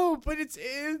this. No, but it's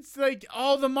like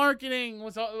all the marketing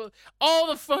was all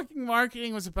the fucking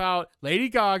marketing was about Lady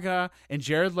Gaga and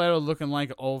Jared Leto looking like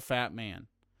an old fat man.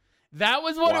 That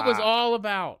was what it was all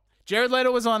about. Jared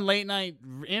Leto was on late night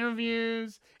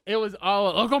interviews. It was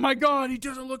all, oh my God, he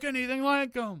doesn't look anything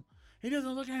like him. He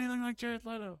doesn't look anything like Jared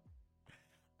Leto.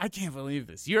 I can't believe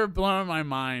this. You're blowing my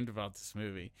mind about this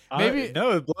movie.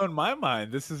 No, it's blowing my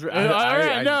mind. This is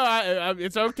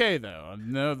it's okay though.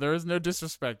 No, there is no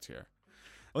disrespect here.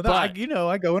 Well,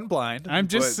 I go in blind. I'm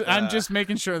just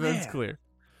making sure that it's clear.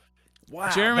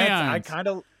 Wow, Jeremy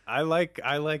Irons. I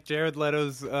like Jared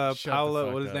Leto's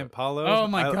Paolo. What is his name? Paulo. Oh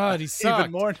my God, he sucked.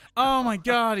 Even more. Oh my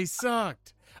God, he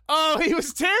sucked. Oh, he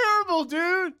was terrible,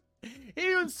 dude.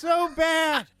 He was so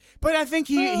bad. But I think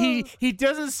he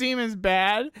doesn't seem as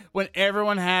bad when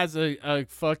everyone has a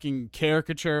fucking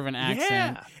caricature of an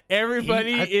accent. Yeah.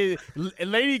 Everybody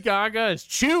Lady Gaga is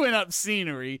chewing up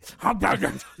scenery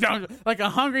like a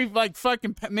hungry like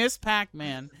fucking Miss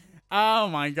Pac-Man. Oh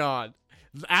my God.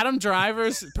 Adam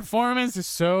Driver's performance is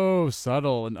so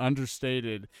subtle and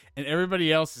understated, and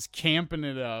everybody else is camping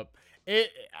it up. You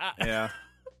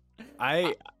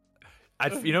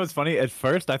know what's funny? At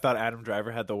first, I thought Adam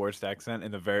Driver had the worst accent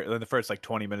in the first like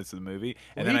 20 minutes of the movie,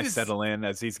 and then I settle in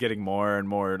as he's getting more and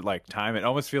more like time. It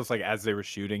almost feels like as they were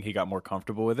shooting, he got more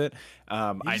comfortable with it.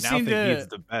 I now think he's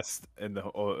the best in the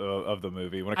of the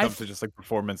movie when it comes to just like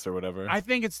performance or whatever. I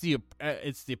think it's the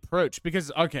approach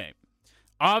because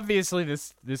obviously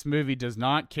this movie does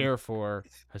not care for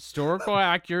historical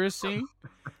accuracy,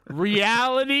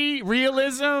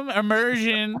 realism,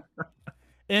 immersion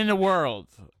in the world.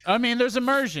 I mean, there's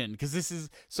immersion because this is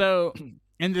so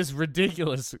in this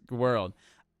ridiculous world.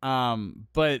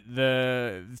 But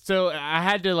so I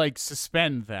had to like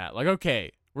suspend that. Like,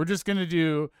 okay, we're gonna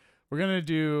do,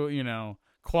 you know,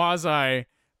 quasi,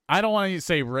 I don't want to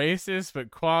say racist,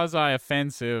 but quasi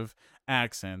offensive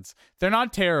accents. They're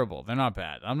not terrible. They're not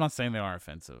bad. I'm not saying they are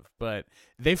offensive, but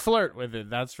they flirt with it.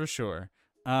 That's for sure.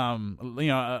 You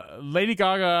know, Lady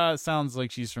Gaga sounds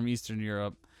like she's from Eastern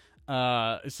Europe.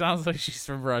 It sounds like she's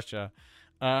from Russia.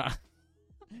 I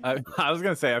was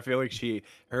gonna say I feel like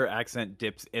her accent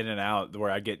dips in and out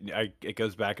where it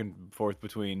goes back and forth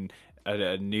between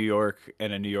a New York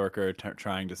and a New Yorker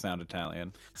trying to sound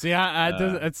Italian. See,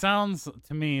 it sounds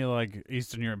to me like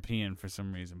Eastern European for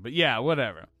some reason, but yeah,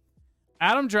 whatever.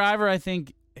 Adam Driver, I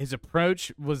think his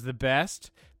approach was the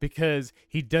best because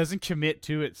he doesn't commit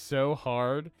to it so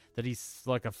hard that he's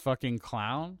like a fucking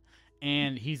clown.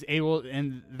 And he's able,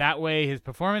 and that way his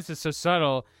performance is so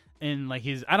subtle, and like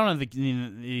I don't know,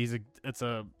 it's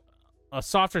a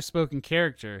softer spoken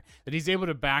character that he's able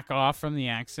to back off from the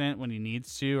accent when he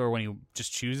needs to or when he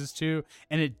just chooses to,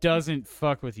 and it doesn't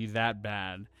fuck with you that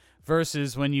bad.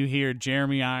 Versus when you hear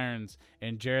Jeremy Irons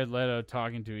and Jared Leto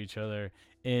talking to each other,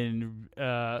 and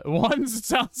one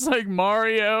sounds like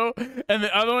Mario, and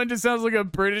the other one just sounds like a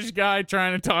British guy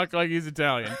trying to talk like he's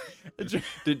Italian.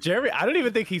 I don't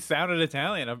even think he sounded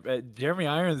Italian. Jeremy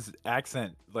Irons'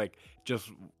 accent like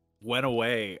just went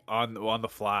away on the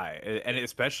fly, and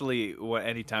especially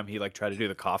anytime he like tried to do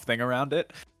the cough thing around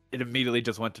it, it immediately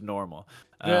just went to normal.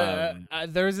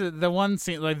 There's the one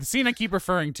scene, like the scene I keep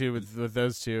referring to with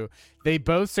those two. They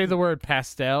both say the word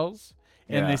pastels,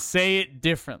 and they say it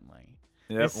differently.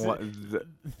 Yep.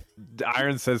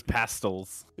 Irons says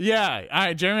pastels.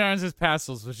 Yeah, Jeremy Irons says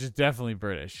pastels, which is definitely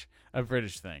a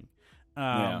British thing.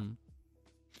 So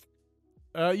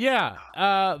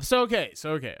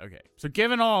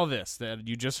given all this that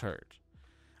you just heard,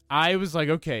 I was like,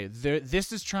 okay,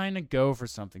 this is trying to go for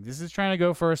something. This is trying to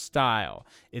go for a style.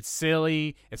 It's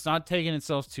silly. It's not taking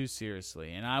itself too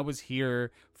seriously. And I was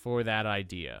here for that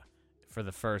idea for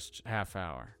the first half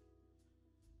hour.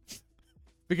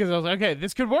 Because I was like, okay,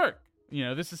 this could work. You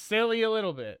know, this is silly a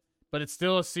little bit, but it's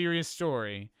still a serious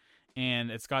story, and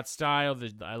it's got style.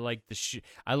 I like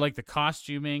I like the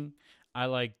costuming. I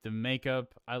like the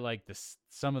makeup. I like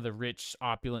some of the rich,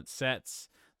 opulent sets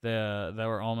that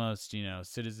were almost, you know,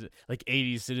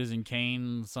 80s Citizen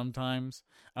Kane sometimes,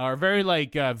 or very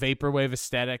like vaporwave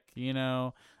aesthetic. You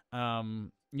know,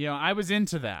 I was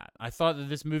into that. I thought that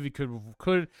this movie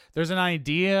could. There's an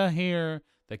idea here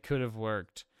that could have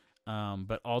worked.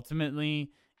 But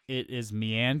ultimately, it is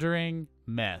meandering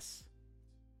mess.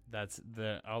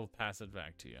 I'll pass it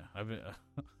back to you.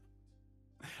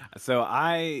 So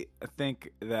I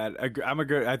think that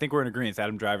I think we're in agreement.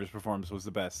 Adam Driver's performance was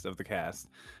the best of the cast.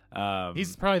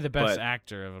 He's probably the best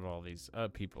actor of all these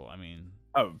people. I mean,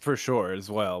 for sure as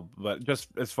well. But just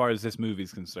as far as this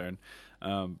movie's concerned,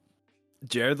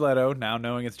 Jared Leto, now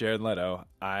knowing it's Jared Leto,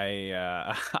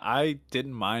 I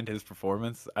didn't mind his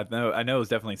performance. I know it was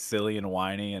definitely silly and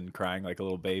whiny and crying like a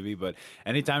little baby, but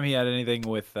anytime he had anything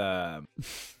with Al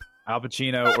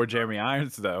Pacino or Jeremy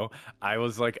Irons, though, I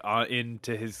was like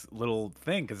into his little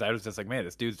thing because I was just like, man,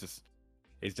 this dude's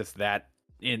just that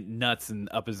nuts and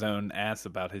up his own ass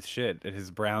about his shit and his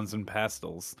browns and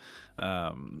pastels.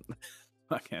 But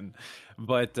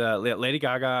Lady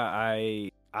Gaga,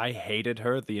 I hated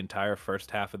her the entire first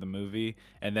half of the movie,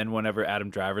 and then whenever Adam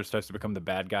Driver starts to become the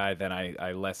bad guy, then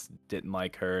I less didn't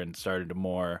like her and started to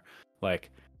more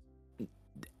like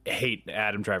hate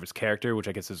Adam Driver's character, which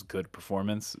I guess is good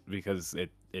performance because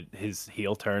his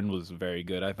heel turn was very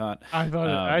good. I thought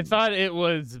it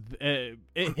was it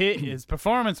hit his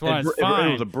performance wise fine.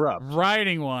 It was abrupt.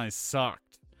 Writing wise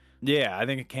sucked. Yeah, I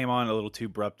think it came on a little too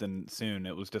abrupt and soon.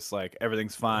 It was just like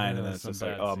everything's fine, and then it's just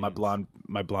like, oh, my blonde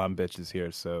bitch is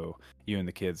here, so you and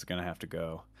the kids are gonna have to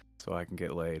go, so I can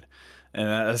get laid, and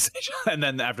and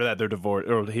then after that they're divorced,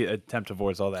 or he attempt to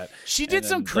divorce, all that. She did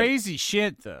some crazy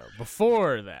shit though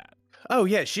before that. Oh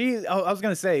yeah, I was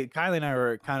gonna say, Kylie and I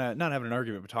were kind of not having an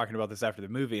argument, but talking about this after the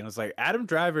movie, and I was like, Adam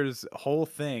Driver's whole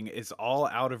thing is all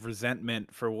out of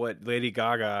resentment for what Lady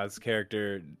Gaga's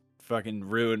character fucking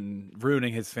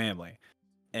ruining his family,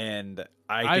 and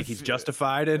I think he's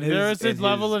justified in his. There is a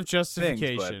level of things,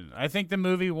 justification. but I think the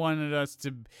movie wanted us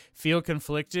to feel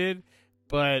conflicted,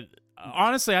 but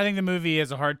honestly, I think the movie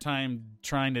has a hard time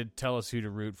trying to tell us who to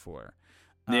root for.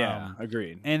 Yeah,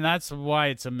 agreed. And that's why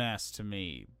it's a mess to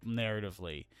me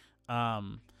narratively.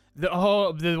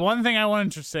 The one thing I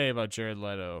wanted to say about Jared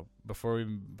Leto before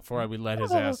we let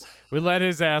his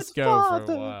ass go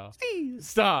for a while. Please.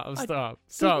 Stop.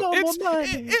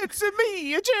 It's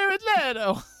me, Jared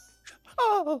Leto.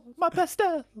 Oh, my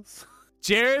pastels.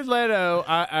 Jared Leto.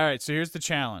 All right, so here's the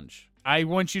challenge. I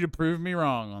want you to prove me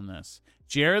wrong on this.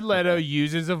 Jared Leto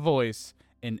uses a voice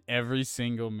in every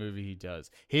single movie he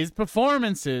does. His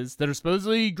performances that are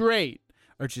supposedly great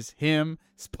are just him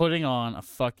putting on a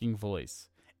fucking voice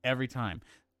every time.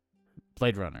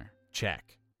 Blade Runner,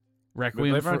 check.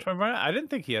 Requiem for... I didn't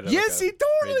think he had. Yes, he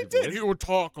totally did. Voice. He would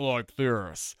talk like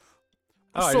this.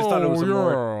 Oh, I just thought it was a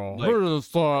more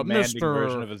Mr.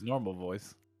 version of his normal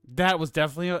voice. That was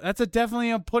definitely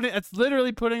that's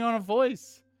literally putting on a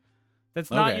voice.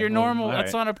 That's not your normal.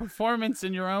 That's not a performance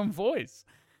in your own voice.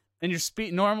 In your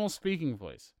normal speaking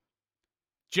voice.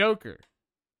 Joker.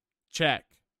 Check.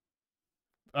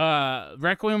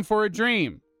 Requiem for a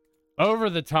Dream. Over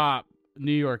the top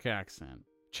New York accent.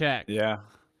 Check. Yeah.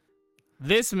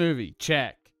 This movie.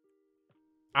 Check.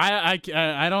 I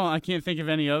can't think of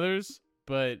any others,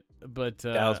 but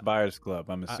Dallas Buyers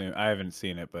Club. I'm assuming I haven't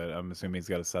seen it, but I'm assuming he's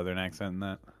got a southern accent in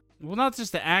that. Well, not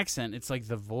just the accent, it's like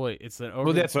the voice. It's the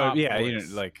over the top voice. You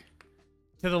know, like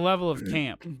to the level of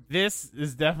camp. This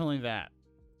is definitely that.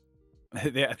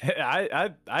 Yeah,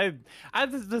 I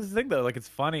just think though, like it's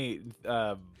funny,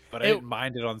 but I didn't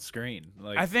mind it on screen.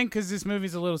 Like I think because this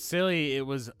movie's a little silly, it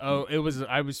was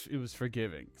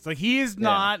forgiving. It's like he is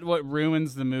not what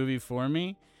ruins the movie for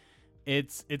me.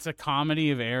 It's a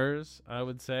comedy of errors, I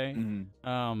would say.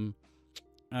 Mm-hmm.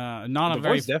 Not the a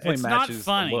very. Voice definitely it's matches not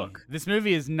funny. The look. This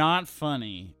movie is not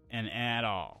funny at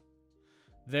all.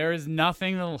 There is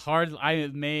nothing hard. I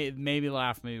maybe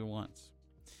laugh maybe once.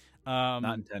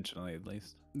 Not intentionally, at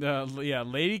least.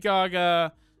 Lady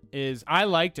Gaga is. I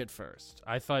liked it first.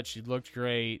 I thought she looked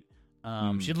great.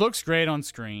 She looks great on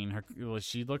screen.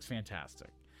 She looks fantastic.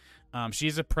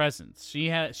 She's a presence. She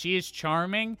is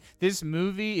charming. This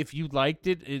movie, if you liked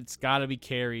it, it's got to be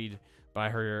carried by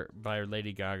her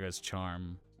Lady Gaga's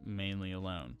charm mainly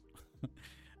alone.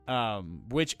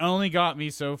 Which only got me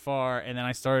so far, and then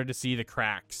I started to see the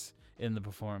cracks in the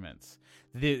performance.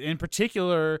 In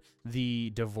particular, the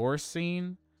divorce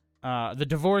scene, the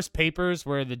divorce papers,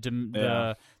 where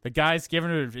the guy's giving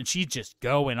her, and she's just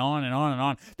going on and on and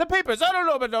on. The papers, I don't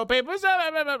know about no papers,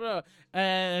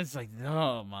 and it's like,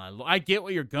 oh my, I get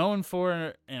what you're going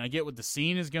for, and I get what the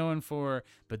scene is going for,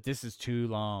 but this is too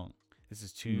long. This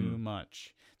is too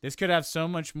much. This could have so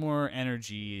much more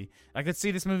energy. I could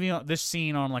see this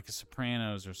scene on like a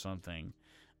Sopranos or something,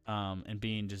 and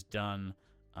being just done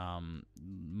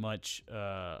much.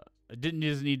 It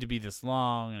doesn't need to be this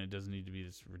long, and it doesn't need to be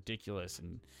this ridiculous,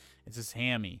 and it's just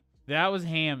hammy. That was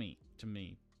hammy to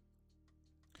me.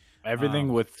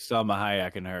 Everything with Salma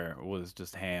Hayek and her was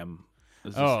just ham.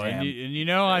 Was just ham. And you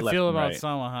know how I feel about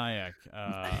Salma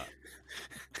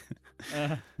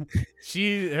Hayek.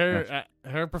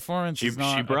 Her performance is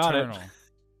not eternal.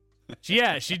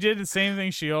 She did the same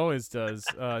thing she always does.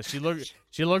 She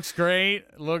looks great.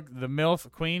 Look, the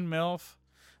MILF, Queen MILF,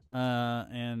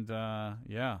 and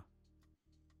yeah,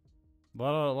 a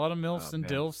lot of MILFs and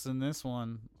DILFs in this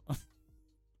one.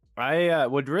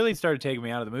 What really started taking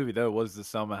me out of the movie though was the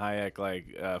Salma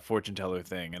Hayek fortune teller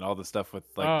thing and all the stuff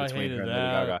with between her and Lady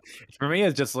Gaga. For me,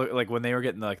 it's just like when they were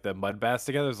getting like the mud baths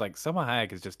together. It's like Salma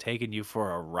Hayek is just taking you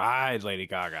for a ride, Lady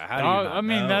Gaga. How do you not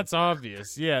know? That's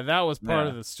obvious. Yeah, that was part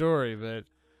of the story, but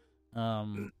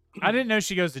I didn't know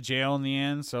she goes to jail in the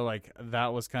end, so like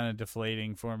that was kind of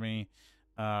deflating for me.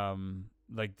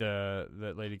 Like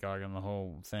the Lady Gaga and the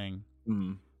whole thing.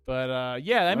 Mm-hmm. But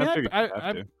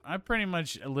I pretty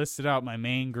much listed out my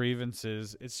main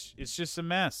grievances. It's just a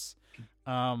mess.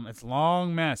 It's a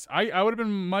long mess. I would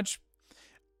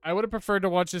have preferred to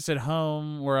watch this at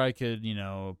home where I could,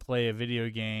 play a video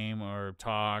game or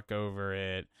talk over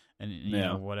it and you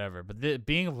know whatever. But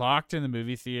being locked in the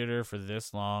movie theater for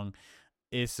this long,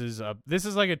 this is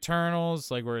like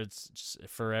Eternals, like where it's just a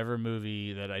forever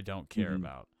movie that I don't care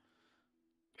about.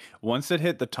 Once it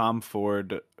hit the Tom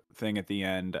Ford thing at the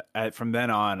end, from then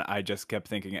on, I just kept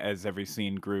thinking as every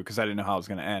scene grew, because I didn't know how it was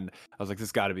going to end. I was like,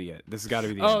 this got to be it. This has got to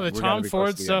be the end. Oh, the Tom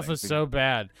Ford stuff was so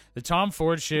bad. The Tom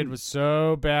Ford shit was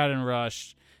so bad and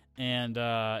rushed. And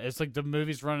it's like the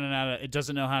movie's running out of, it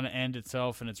doesn't know how to end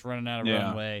itself, and it's running out of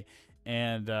runway,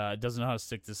 and it doesn't know how to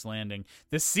stick this landing.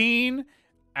 The scene,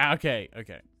 okay.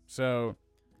 So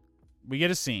we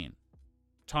get a scene.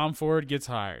 Tom Ford gets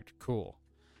hired. Cool.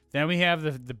 Then we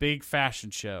have the big fashion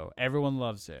show. Everyone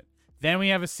loves it. Then we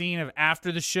have a scene of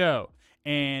after the show.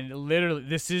 And literally,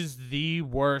 this is the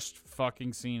worst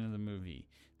fucking scene of the movie.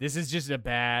 This is just a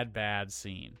bad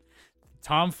scene.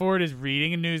 Tom Ford is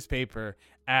reading a newspaper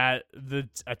at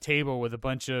a table with a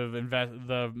bunch of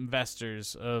the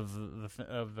investors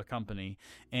of the company,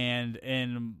 and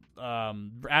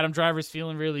Adam Driver's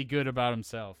feeling really good about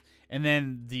himself. And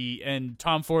then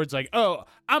Tom Ford's like, "Oh,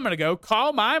 I'm gonna go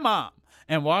call my mom,"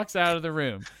 and walks out of the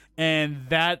room. And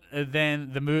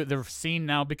then the scene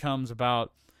now becomes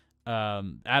about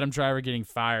Adam Driver getting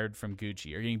fired from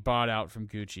Gucci, or getting bought out from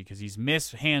Gucci because he's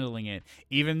mishandling it,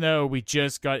 even though we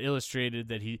just got illustrated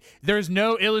that there is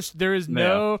no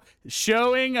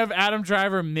showing of Adam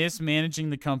Driver mismanaging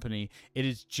the company. It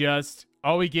is just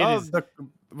all we get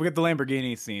we get the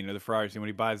Lamborghini scene, or the Ferrari scene, when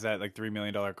he buys that like $3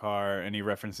 million car, and he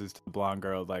references to the blonde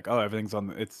girl like, "Oh, everything's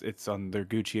on it's on their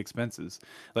Gucci expenses."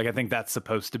 Like, I think that's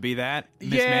supposed to be that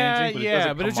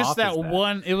mismanaging, but it's just that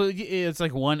one. It's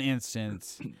like one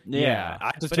instance.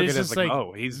 I just took it as like,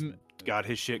 oh, he's got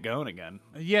his shit going again.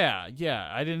 Yeah.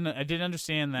 I didn't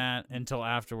understand that until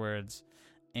afterwards,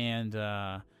 and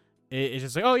it's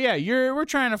just like, oh yeah, we're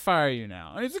trying to fire you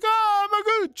now, and he's like, oh, I'm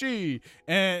a Gucci,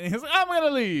 and he's like, I'm gonna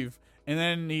leave. And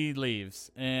then he leaves,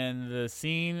 and the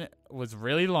scene was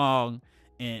really long,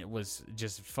 and it was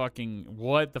just fucking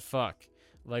what the fuck?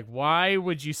 Like, why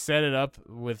would you set it up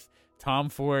with Tom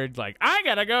Ford like, I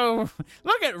gotta go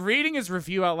look at reading his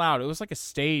review out loud? It was like a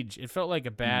stage. It felt like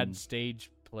a bad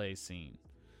stage play scene.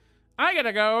 I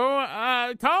gotta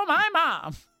go call my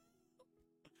mom.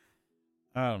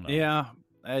 I don't know. Yeah,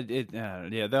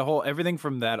 the whole everything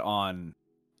from that on.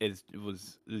 I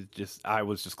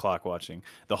was just clock watching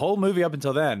the whole movie up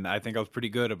until then. I think I was pretty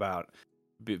good about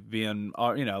being,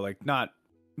 like, not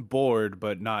bored,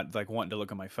 but not like wanting to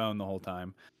look at my phone the whole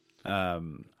time.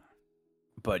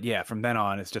 But yeah, from then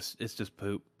on, it's just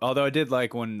poop. Although I did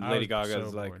like when Lady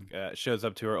Gaga shows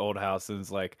up to her old house and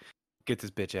is like, "Get this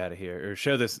bitch out of here," or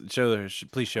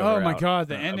please show her. Oh my god,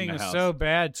 the ending is so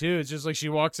bad too. It's just like she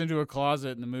walks into a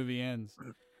closet and the movie ends.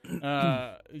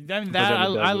 I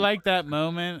like that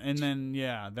moment, and then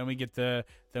we get the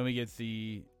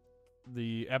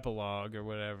epilogue or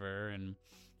whatever, and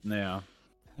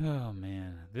oh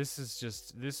man, this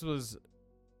was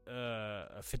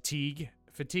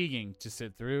fatiguing to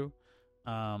sit through.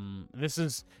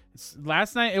 Last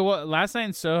night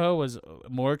in Soho was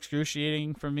more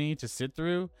excruciating for me to sit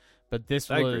through, but this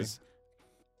was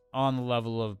on the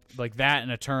level of like that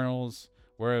and Eternals,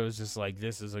 where it was just like,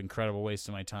 this is an incredible waste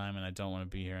of my time, and I don't want to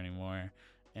be here anymore,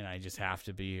 and I just have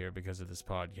to be here because of this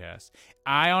podcast.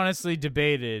 I honestly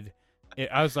debated it.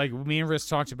 I was like, me and Riz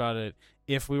talked about it.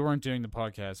 If we weren't doing the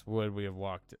podcast, would we have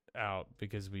walked out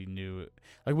because we knew it?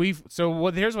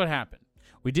 Here's what happened.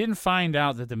 We didn't find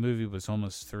out that the movie was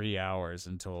almost 3 hours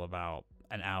until about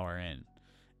an hour in.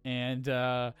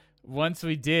 And once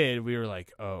we did, we were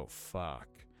like, oh, fuck.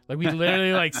 Like, we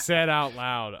literally like said out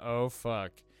loud, oh,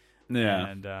 fuck.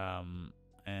 Yeah.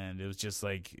 And it was just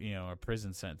like, a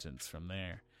prison sentence from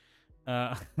there.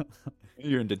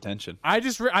 You're in detention. I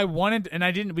wanted, and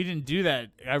we didn't do that.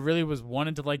 I really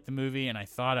wanted to like the movie, and I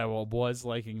thought I was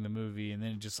liking the movie, and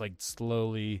then just like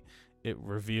slowly it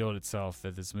revealed itself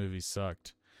that this movie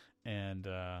sucked. And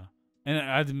I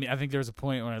think there was a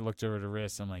point when I looked over to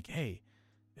Riss, I'm like, hey,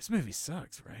 this movie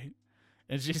sucks, right?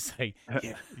 And she's like,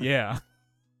 yeah.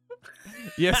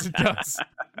 Yes, it does.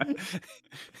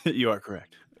 You are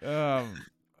correct. This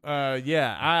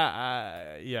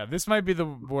might be the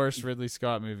worst Ridley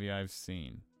Scott movie I've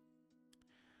seen.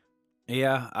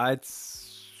 Yeah, I'd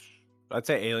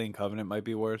say Alien Covenant might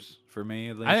be worse for me,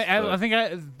 at least. I think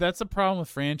that's the problem with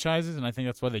franchises, and I think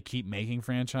that's why they keep making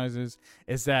franchises,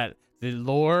 is that the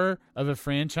lore of a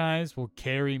franchise will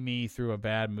carry me through a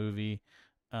bad movie,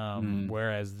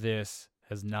 whereas this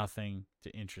has nothing to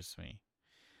interest me.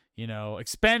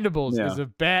 Expendables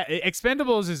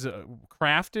is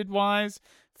crafted wise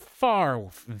far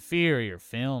inferior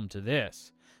film to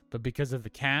this, but because of the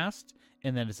cast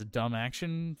and then it's a dumb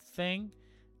action thing,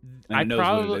 And it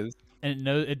knows what it is. And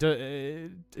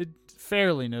it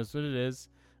fairly knows what it is.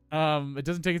 It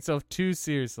doesn't take itself too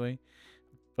seriously,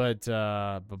 but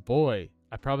boy,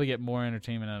 I probably get more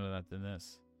entertainment out of that than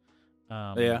this.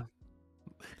 Yeah.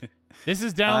 This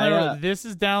is down there. This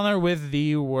is down there with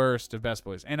the worst of Best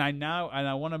Boys. And I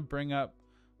want to bring up.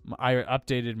 I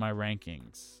updated my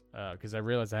rankings because I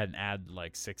realized I hadn't added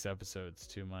like 6 episodes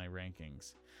to my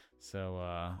rankings. So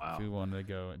if we wanted to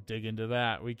go dig into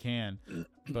that, we can.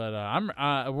 But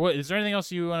is there anything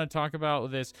else you want to talk about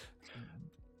with this?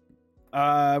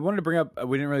 I wanted to bring up.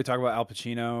 We didn't really talk about Al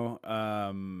Pacino.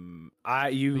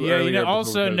 You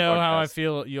also know how I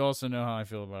feel. You also know how I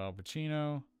feel about Al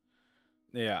Pacino.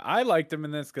 Yeah, I liked him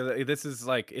in this because this is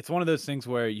like it's one of those things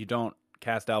where you don't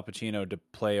cast Al Pacino to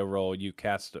play a role. You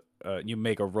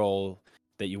make a role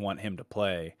that you want him to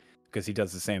play. Because he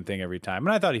does the same thing every time,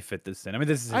 and I thought he fit this in. I mean,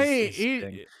 this is his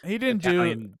thing. He didn't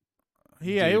Italian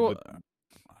do.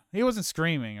 He wasn't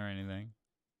screaming or anything.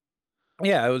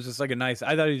 Yeah, it was just like I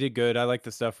thought he did good. I like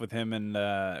the stuff with him and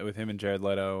Jared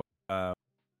Leto. I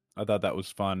thought that was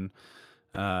fun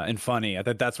and funny. I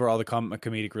thought that's where all the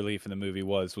comedic relief in the movie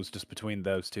was just between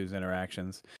those two's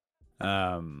interactions.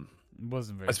 It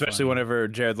wasn't very especially funny. Whenever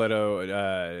Jared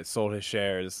Leto sold his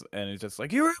shares and he's just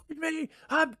like, "You ruined me,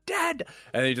 I'm dead,"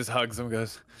 and he just hugs him and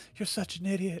goes, "You're such an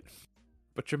idiot,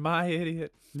 but you're my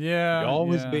idiot." Yeah, you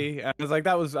always be. And I was like,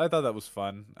 I thought that was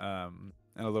fun, and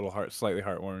a little slightly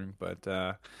heartwarming. But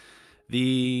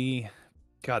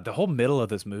the whole middle of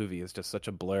this movie is just such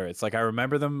a blur. It's like I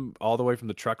remember them all the way from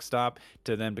the truck stop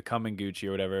to them becoming Gucci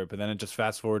or whatever, but then it just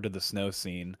fast forward to the snow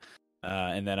scene.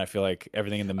 And then I feel like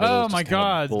everything in the middle. Oh is my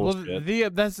God! Well,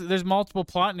 bullshit. there's multiple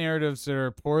plot narratives that are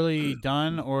poorly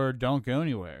done or don't go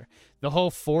anywhere. The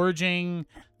whole forging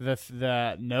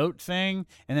the note thing,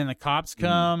 and then the cops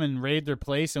come and raid their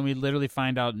place, and we literally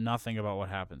find out nothing about what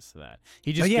happens to that.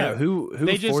 He just who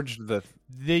forged the?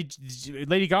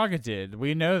 Lady Gaga did.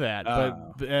 We know that,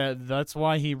 but that's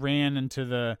why he ran into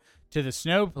the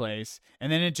snow place,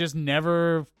 and then it just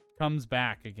never comes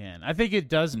back again. I think it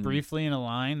does briefly in a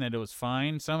line that it was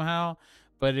fine somehow,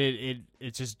 but it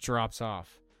just drops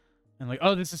off. And like,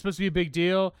 oh, this is supposed to be a big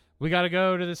deal. We got to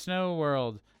go to the snow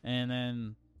world, and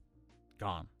then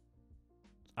gone.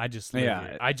 I just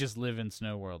live in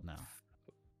Snow World now.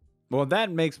 Well,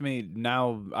 that makes me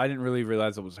now. I didn't really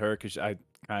realize it was her because I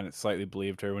kind of slightly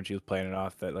believed her when she was playing it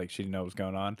off that like she didn't know what was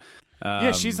going on.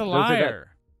 Yeah, she's a liar.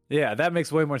 Yeah, that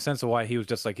makes way more sense of why he was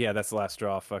just like, yeah, that's the last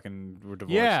straw. Fucking, we're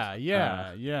divorced.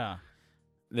 Yeah.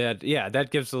 That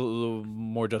gives a little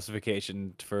more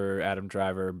justification for Adam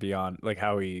Driver beyond like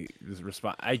how he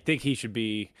respond. I think he should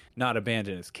be not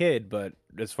abandon his kid, but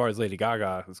as far as Lady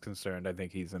Gaga is concerned, I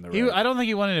think he's in the right. I don't think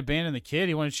he wanted to abandon the kid.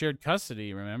 He wanted shared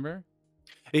custody. Remember?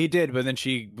 He did, but then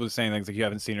she was saying things like you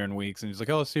haven't seen her in weeks, and he's like,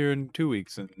 "Oh, I'll see her in 2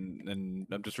 weeks," and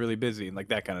I'm just really busy and like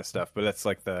that kind of stuff. But that's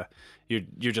like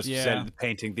you're just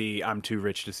painting the I'm too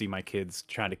rich to see my kids,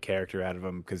 trying to character out of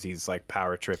him because he's like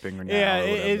power tripping or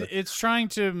it's trying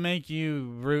to make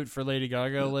you root for Lady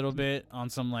Gaga a little bit on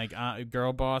some like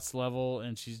girl boss level,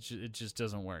 and it just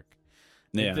doesn't work.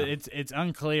 Yeah, it's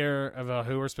unclear about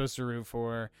who we're supposed to root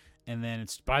for, and then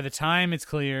it's by the time it's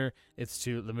clear,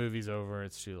 the movie's over.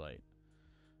 It's too late.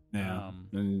 Yeah,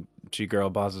 and she girl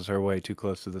bosses her way too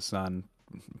close to the sun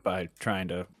by trying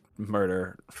to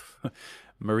murder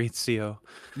Maurizio.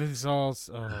 It's all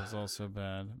so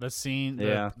bad. The scene,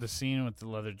 the scene with the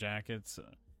leather jackets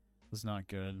was not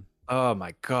good. Oh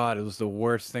my God, it was the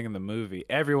worst thing in the movie.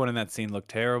 Everyone in that scene looked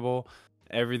terrible.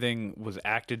 Everything was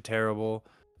acted terrible,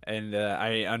 and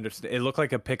I understand. It looked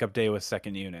like a pickup day with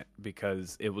second unit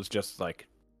because it was just like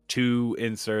 2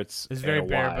 inserts. It's very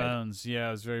bare bones. Yeah,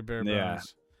 it was very bare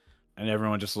bones. And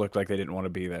everyone just looked like they didn't want to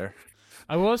be there.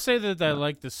 I will say that I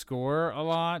like the score a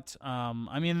lot.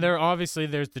 I mean,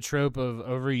 there's the trope of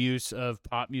overuse of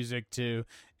pop music to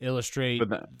illustrate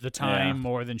the time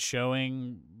more than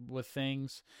showing with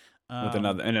things. With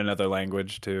another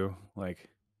language too. Like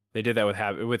they did that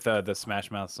with the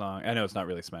Smash Mouth song. I know it's not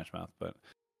really Smash Mouth, but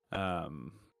I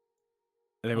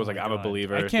think it was I'm a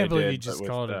Believer. I can't believe you just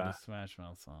called it the Smash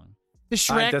Mouth song. The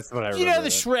Shrek. That's what I remember. You know the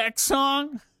Shrek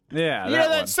song. Yeah,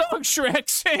 that song Shrek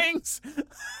sings.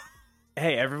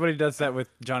 Hey, everybody does that with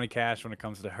Johnny Cash when it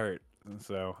comes to Hurt.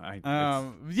 So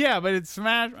but it's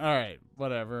Smash. All right,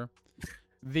 whatever.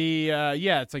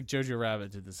 It's like Jojo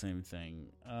Rabbit did the same thing.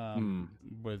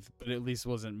 But at least it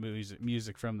wasn't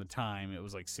music from the time. It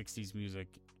was like 60s music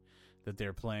that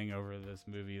they're playing over this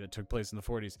movie that took place in the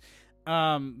 40s.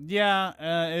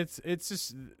 It's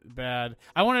just bad.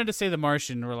 I wanted to say The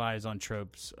Martian relies on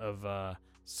tropes of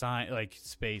like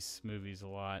space movies a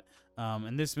lot.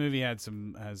 And this movie has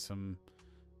some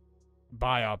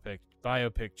biopic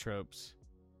tropes.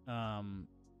 Yeah,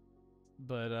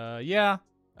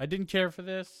 I didn't care for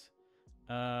this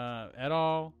at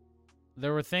all.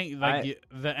 There were things like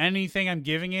anything I'm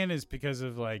giving it is because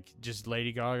of like just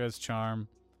Lady Gaga's charm,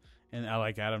 and I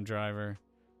like Adam Driver.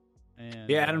 And,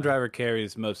 yeah, Adam Driver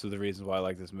carries most of the reasons why I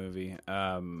like this movie.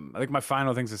 I think my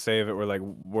final things to say of it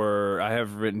were I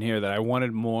have written here that I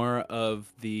wanted more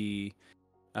of the,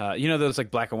 those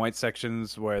like black and white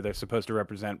sections where they're supposed to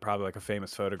represent probably like a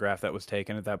famous photograph that was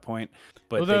taken at that point,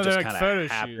 but they just kind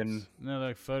of happen. No, they're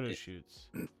like photo shoots.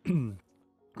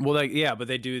 Well, but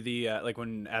they do the like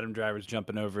when Adam Driver's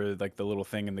jumping over like the little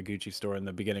thing in the Gucci store in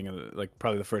the beginning of like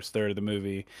probably the first third of the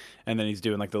movie, and then he's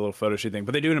doing like the little photo shoot thing.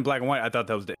 But they do it in black and white. I thought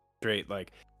that was straight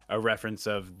like a reference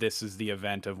of this is the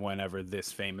event of whenever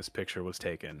this famous picture was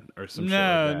taken or some shit like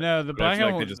that. No, the black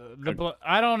and white.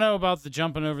 I don't know about the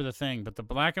jumping over the thing, but the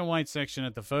black and white section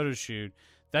at the photo shoot,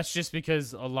 that's just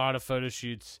because a lot of photo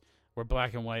shoots were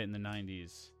black and white in the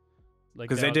 90s. Like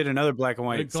because they did another black and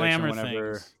white section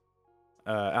whenever. Things.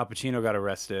 Al Pacino got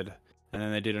arrested, and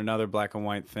then they did another black and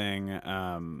white thing.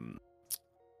 I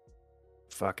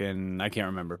can't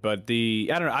remember, but I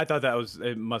don't know. I thought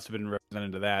it must have been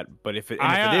represented to that. But if it is,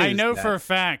 I know for a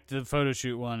fact the photo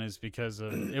shoot one is because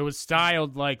of it was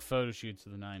styled like photo shoots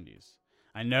of the 90s.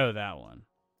 I know that one.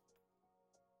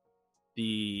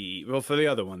 For the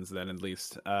other ones then at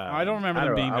least. I don't remember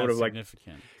them being that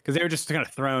significant because they were just kind of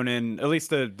thrown in. At least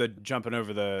the jumping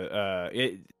over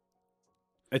the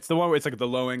It's the one where it's like the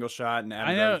low angle shot and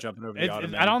Adam Driver jumping over the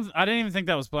ottoman. I didn't even think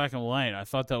that was black and white. I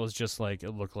thought that was just like it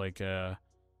looked like a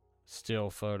still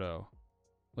photo,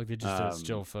 like they just did a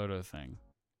still photo thing.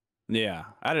 Yeah,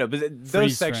 I don't know, but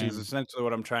those sections essentially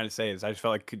what I'm trying to say is I just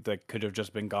felt like that could have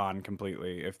just been gone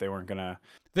completely if they weren't gonna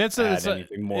add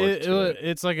anything more.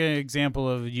 It's like an example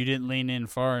of you didn't lean in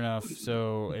far enough,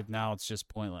 so now it's just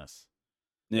pointless.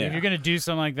 Yeah. If you're gonna do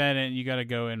something like that and you got to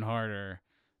go in harder,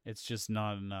 it's just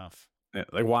not enough.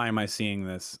 Like, why am I seeing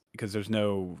this? Because there's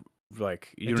no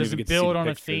like it doesn't build on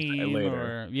a theme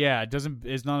or it doesn't.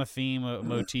 It's not a theme, a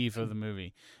motif of the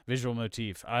movie, visual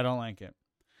motif. I don't like it.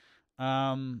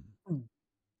 I mean,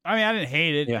 I didn't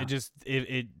hate it. Yeah.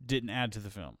 It didn't add to the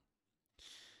film.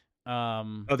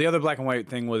 The other black and white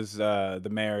thing was the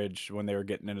marriage when they were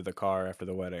getting into the car after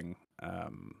the wedding.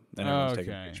 And everyone's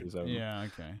taking pictures of them. Yeah.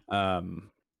 Okay.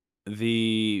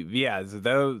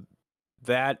 Though.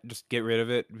 That just get rid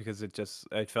of it because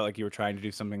I felt like you were trying to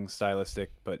do something stylistic,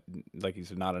 but like you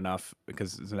said, not enough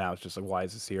because now it's just like, why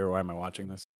is this here? Why am I watching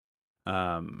this?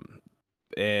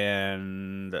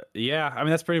 And yeah, I mean,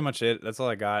 that's pretty much it. That's all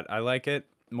I got. I like it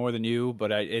more than you,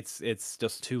 but it's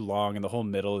just too long and the whole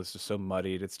middle is just so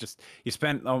muddied. It's just, you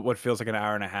spent what feels like an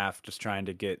hour and a half just trying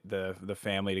to get the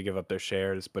family to give up their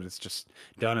shares, but it's just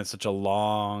done in such a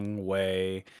long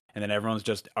way. And then everyone's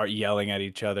just yelling at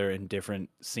each other in different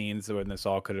scenes when this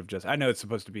all could have just, I know it's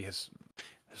supposed to be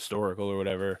historical or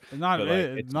whatever.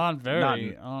 It's not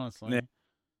very, honestly.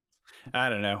 I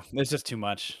don't know. It's just too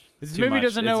much. This movie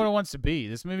doesn't know what it wants to be.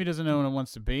 This movie doesn't know what it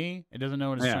wants to be. It doesn't know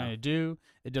what it's trying to do.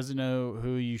 It doesn't know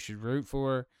who you should root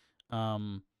for.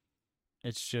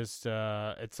 It's just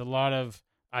it's a lot of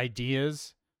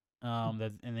ideas and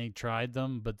they tried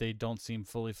them, but they don't seem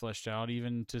fully fleshed out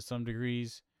even to some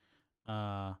degrees.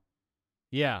 A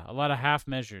lot of half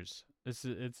measures. It's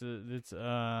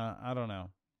I don't know.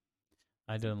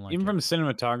 I didn't like even it. From a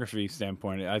cinematography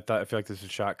standpoint. I feel like this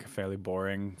was shot fairly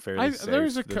boring, fairly safe. There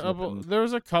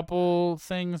was a couple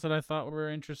things that I thought were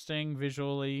interesting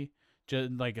visually,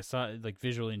 just like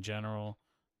visually in general.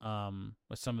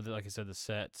 With some of the, like I said, the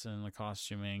sets and the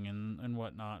costuming and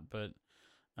whatnot, but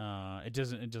it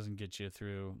doesn't get you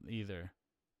through either.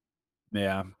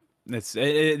 Yeah. This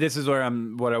is where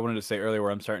what I wanted to say earlier,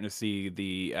 where I'm starting to see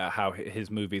the how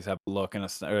his movies have a look and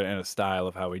a style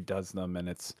of how he does them, and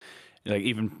it's like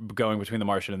even going between The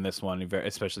Martian and this one,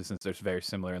 especially since they're very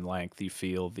similar in length, you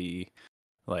feel the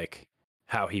like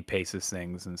how he paces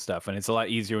things and stuff, and it's a lot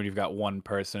easier when you've got one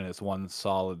person, it's one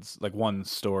solid like one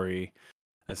story,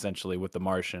 essentially with The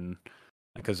Martian,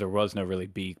 because there was no really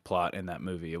B plot in that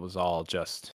movie. It was all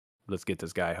just let's get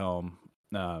this guy home.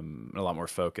 A lot more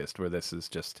focused, where this is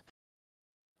just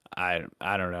I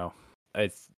don't know.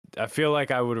 I feel like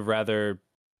I would have rather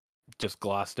just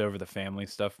glossed over the family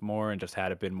stuff more and just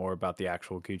had it been more about the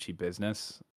actual Gucci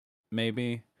business,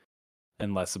 maybe,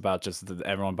 and less about just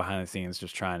everyone behind the scenes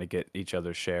just trying to get each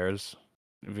other's shares,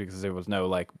 because there was no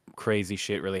like crazy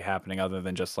shit really happening other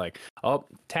than just like, oh,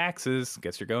 taxes,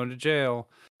 guess you're going to jail,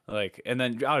 like, and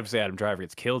then obviously Adam Driver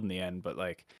gets killed in the end, but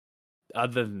like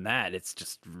other than that, it's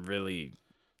just really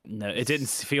No, it didn't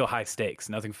feel high stakes.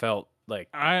 Nothing felt like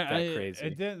that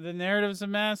crazy. The narrative's a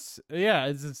mess.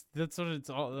 Yeah, that's what it's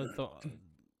all.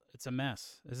 It's a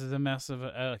mess. This is a mess of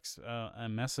a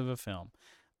mess of a film.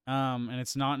 And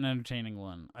it's not an entertaining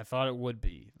one. I thought it would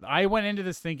be. I went into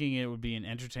this thinking it would be an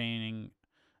entertaining,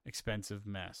 expensive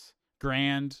mess,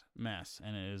 grand mess,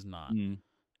 and it is not.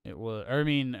 It was.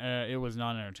 It was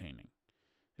not entertaining.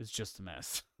 It's just a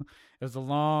mess. It was a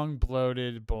long,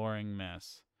 bloated, boring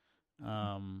mess.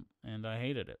 And I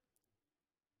hated it.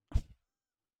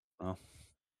 Well,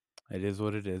 it is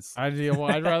what it is. I'd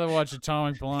rather watch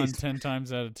Atomic Blonde 10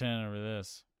 times out of 10 over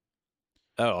this.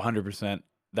 Oh, 100%.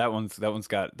 That one's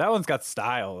got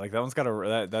style. Like that one's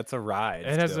got that's a ride.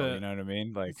 It has you know what I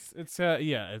mean? Like it's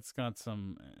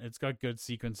got good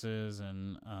sequences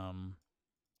and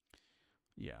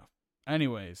yeah.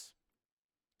 Anyways,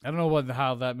 I don't know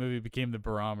how that movie became the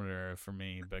barometer for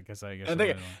me, but I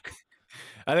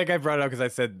think I brought it up because I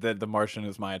said that The Martian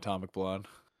is my Atomic Blonde.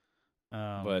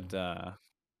 But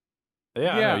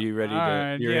yeah. Are you ready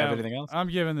to? You have anything else? I'm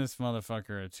giving this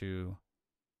motherfucker a 2.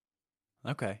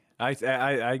 Okay,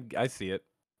 I see it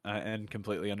and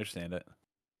completely understand it.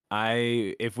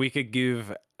 If we could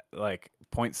give like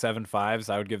 0.75s,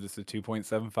 I would give this a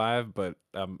 2.75. But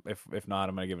if not,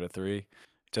 I'm gonna give it a 3,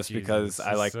 just because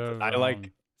I like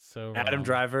Adam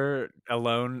Driver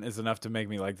alone is enough to make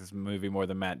me like this movie more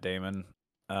than Matt Damon.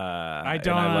 I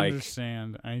don't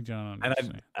understand.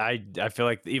 And I feel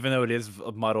like even though it is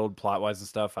muddled plot wise and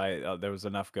stuff, there was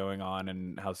enough going on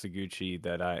in House of Gucci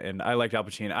that I liked Al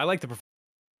Pacino. I like the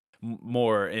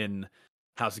more in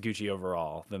House of Gucci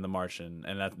overall than The Martian,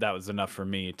 and that was enough for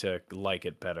me to like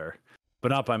it better, but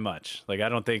not by much. Like I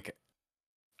don't think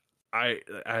I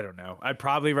don't know. I'd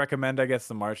probably recommend, I guess,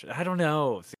 The Martian. I don't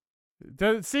know.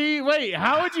 Wait,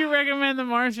 how would you recommend The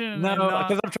Martian? No,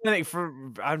 because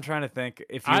I'm trying to think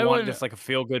if you want just like a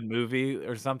feel good movie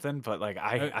or something, but like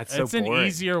it's an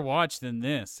easier watch than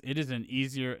this. It is an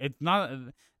easier. It's not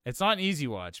an easy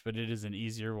watch, but it is an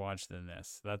easier watch than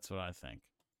this. That's what I think,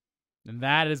 and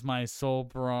that is my sole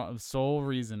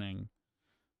reasoning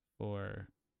for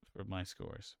my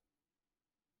scores.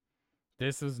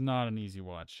 This was not an easy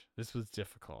watch. This was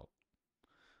difficult.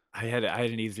 I had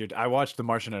an easier. I watched The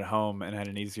Martian at home and had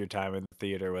an easier time in the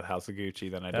theater with House of Gucci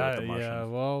than I did with The Martian. Yeah,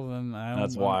 well then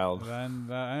that's wild.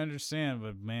 I understand,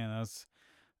 but man, that's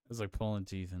like pulling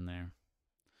teeth in there.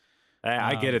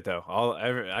 I get it though.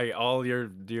 All your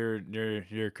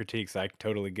critiques, I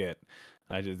totally get.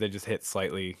 They just hit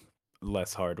slightly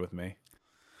less hard with me.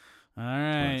 All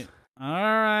right.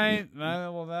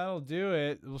 Well, that'll do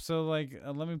it. So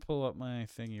let me pull up my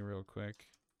thingy real quick.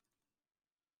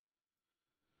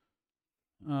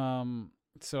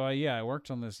 So I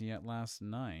worked on this last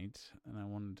night, and I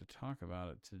wanted to talk about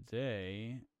it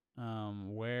today.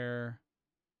 Where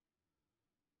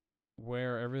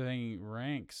everything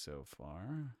ranks so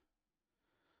far.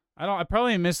 I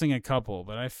probably am missing a couple,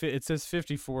 but it says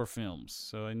 54 films,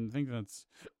 so I think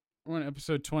we're on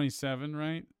episode 27,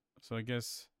 right? So I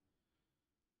guess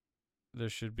there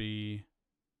should be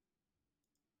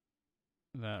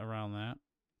that around that.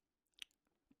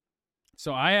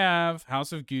 So I have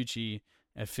House of Gucci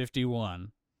at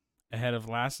 51, ahead of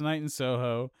Last Night in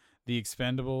Soho, The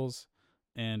Expendables,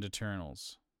 and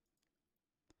Eternals.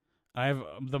 I have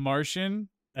The Martian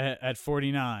at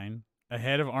 49,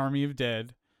 ahead of Army of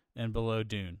Dead, and below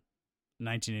Dune,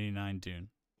 1989 Dune.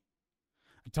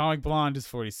 Atomic Blonde is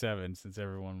 47, since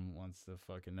everyone wants to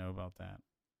fucking know about that.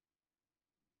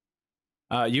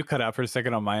 You cut out for a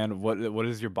second on my end. What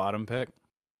is your bottom pick?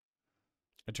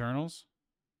 Eternals?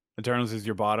 Eternals is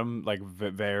your bottom, like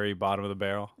very bottom of the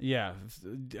barrel. Yeah,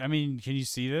 I mean, can you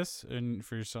see this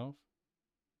for yourself?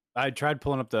 I tried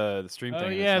pulling up the stream thing. Oh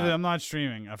yeah, I'm not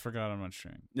streaming. I forgot I'm not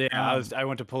streaming. Yeah, I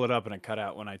went to pull it up and it cut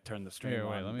out when I turned the stream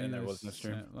on, and there wasn't a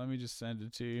stream. Let me just send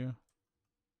it to you.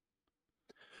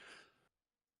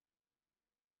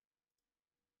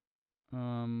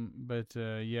 But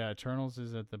Eternals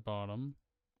is at the bottom.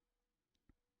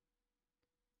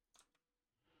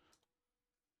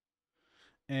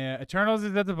 Eternals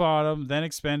is at the bottom, then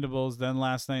Expendables, then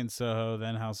Last Night in Soho,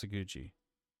 then House of Gucci.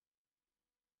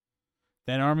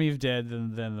 Then Army of Dead,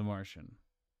 then The Martian.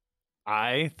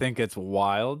 I think it's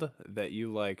wild that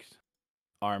you liked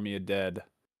Army of Dead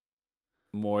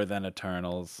more than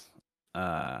Eternals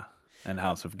and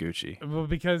House of Gucci. Well,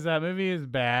 because that movie is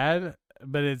bad,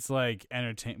 but it's like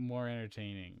more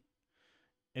entertaining.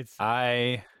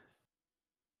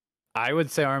 I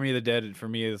would say Army of the Dead for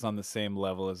me is on the same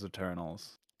level as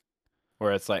Eternals.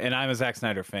 Where it's like, and I'm a Zack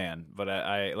Snyder fan, but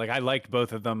I liked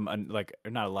both of them, but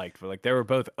they were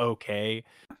both okay.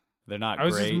 They're not. I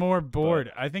was great, just more bored.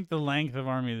 but... I think the length of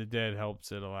Army of the Dead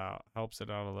helps it out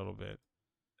a little bit.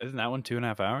 Isn't that one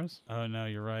 2.5 hours? Oh no,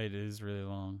 you're right. It is really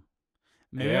long.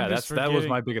 Maybe Yeah, that was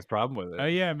my biggest problem with it. Oh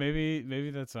yeah,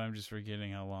 maybe that's why I'm just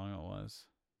forgetting how long it was.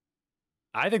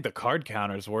 I think the card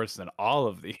counter is worse than all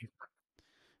of these.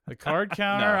 The card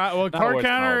counter? Card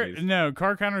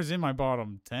counter is in my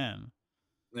bottom 10.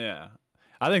 Yeah.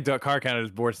 I think the card counter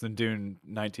is worse than Dune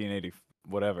 1980,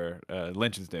 whatever,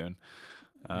 Lynch's Dune.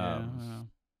 Yeah.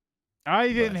 I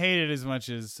didn't hate it as much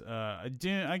as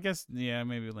Dune. I guess, yeah,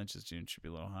 maybe Lynch's Dune should be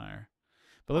a little higher.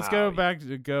 But let's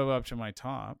go up to my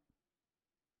top.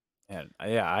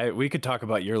 Yeah, we could talk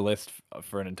about your list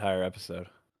for an entire episode.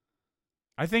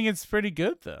 I think it's pretty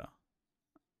good though.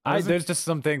 There's just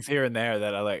some things here and there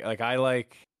that I like.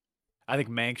 Like I think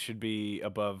Mank should be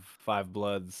above Five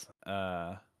Bloods,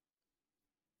 and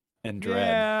Dredd.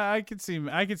 Yeah, I could see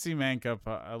Mank up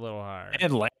a little higher.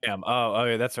 And Lamb. Oh,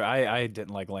 yeah, that's right. I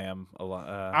didn't like Lamb a lot.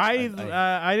 I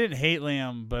didn't hate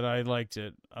Lamb, but I liked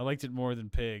it. I liked it more than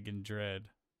Pig and Dredd.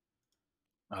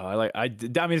 Oh, I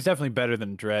mean, it's definitely better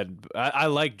than Dredd. I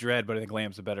like Dredd, but I think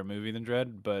Lamb's a better movie than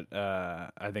Dredd. But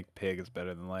I think Pig is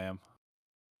better than Lamb.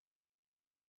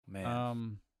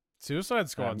 Man, Suicide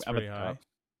Squad's pretty high.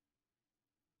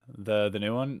 The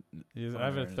new one. I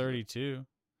have it at 32.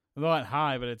 Not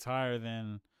high, but it's higher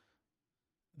than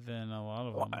a lot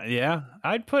of them. Yeah,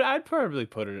 I'd probably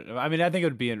put it. I mean, I think it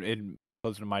would be in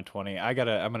closer to my 20. I'm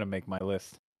gonna make my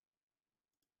list.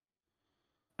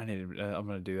 I'm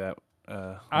gonna do that.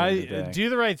 I Do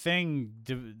the Right Thing.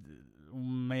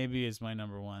 Maybe is my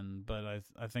number one, but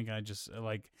I think I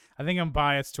think I'm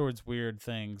biased towards weird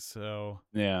things. So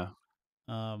yeah.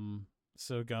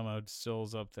 So Gummo still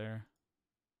is up there.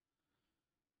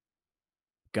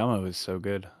 Gummo is so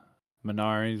good.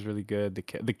 Minari's really good.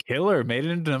 The Killer made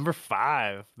it into number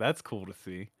 5. That's cool to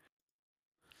see.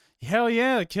 Hell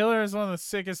yeah, The Killer is one of the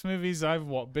sickest movies I've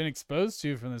been exposed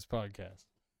to from this podcast.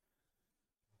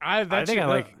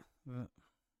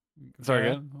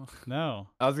 Sorry, no.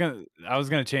 I was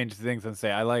gonna change things and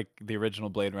say I like the original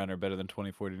Blade Runner better than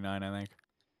 2049. I think.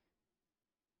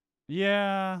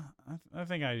 Yeah, I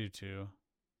think I do too.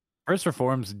 First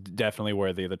Reform's definitely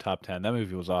worthy of the top 10. That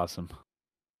movie was awesome.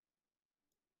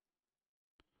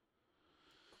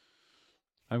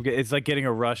 It's like getting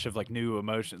a rush of like new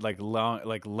emotions, like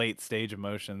late stage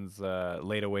emotions,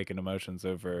 late awakened emotions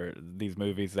over these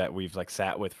movies that we've like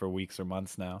sat with for weeks or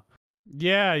months now.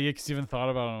 Yeah, because you haven't thought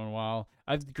about it in a while.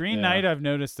 Green Knight, I've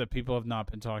noticed that people have not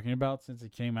been talking about since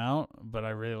it came out, but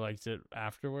I really liked it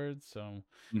afterwards. So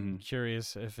I'm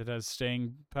curious if it has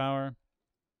staying power.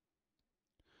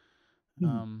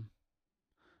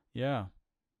 Yeah,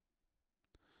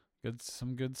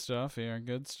 some good stuff here.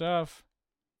 Good stuff.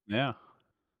 Yeah.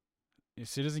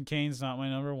 Citizen Kane's not my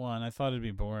number one. I thought it'd be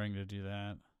boring to do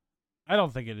that. I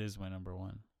don't think it is my number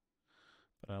one,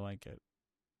 but I like it.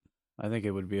 I think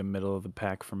it would be a middle of the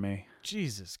pack for me.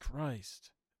 Jesus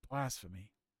Christ. Blasphemy.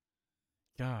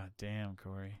 God damn,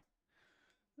 Corey.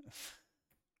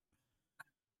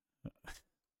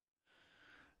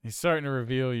 He's starting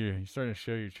to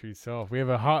show your true self. We have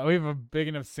a big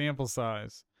enough sample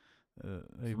size.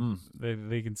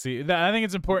 They can see that. I think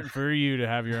it's important for you to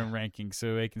have your own ranking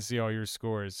so they can see all your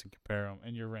scores and compare them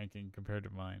and your ranking compared to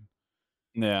mine.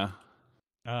 Yeah.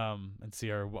 And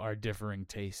see our differing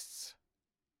tastes.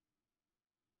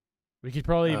 We could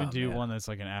probably even do one that's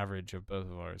like an average of both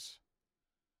of ours.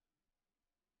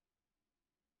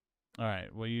 All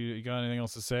right. Well, you got anything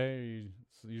else to say?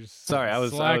 You just sorry, I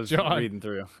was reading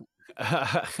through.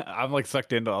 I'm like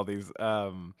sucked into all these.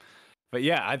 But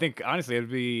yeah, I think honestly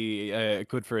it'd be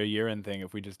good for a year-end thing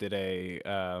if we just did a.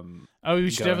 We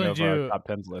should definitely do top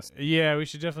 10s list. Yeah, we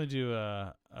should definitely do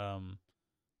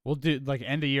we'll do like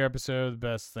end of year episode,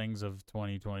 best things of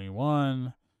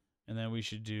 2021, and then we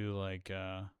should do like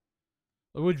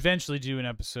we'll eventually do an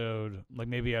episode like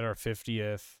maybe at our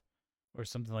 50th or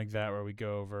something like that where we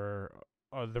go over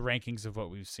the rankings of what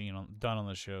we've done on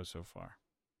the show so far.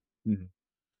 Mm-hmm.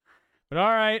 But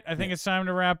all right, I think it's time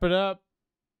to wrap it up.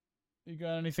 You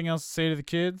got anything else to say to the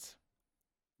kids?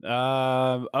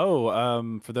 For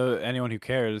anyone who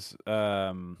cares,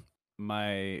 after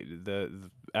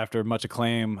much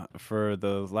acclaim for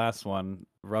the last one,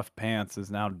 Rough Pants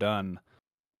is now done,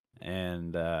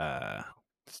 and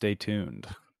stay tuned.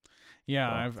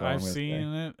 Yeah, I've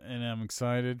seen it, and I'm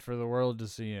excited for the world to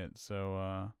see it.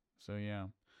 So yeah.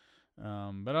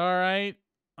 But all right,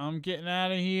 I'm getting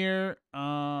out of here.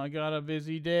 I got a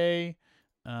busy day.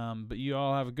 But you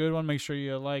all have a good one. Make sure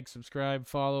you like, subscribe,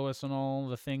 follow us on all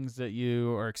the things that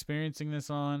you are experiencing this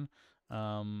on.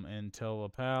 And tell a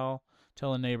pal,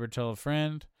 tell a neighbor, tell a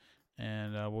friend.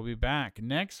 And we'll be back.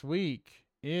 Next week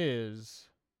is...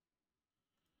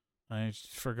 I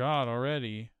forgot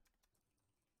already.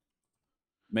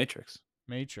 Matrix.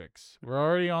 We're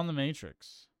already on the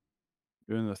Matrix.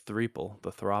 Doing the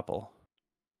throuple.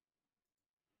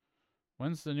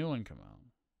 When's the new one come out?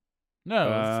 No,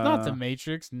 it's not the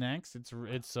Matrix next. It's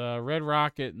Red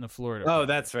Rocket and the Florida Project.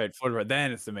 That's right. Florida.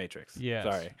 Then it's the Matrix. Yes.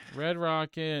 Sorry. Red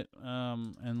Rocket.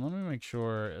 And let me make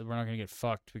sure we're not going to get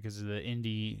fucked because of the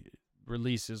indie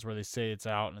releases where they say it's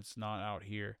out and it's not out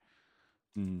here.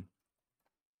 Mm.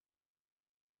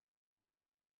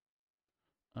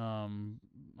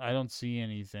 I don't see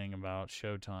anything about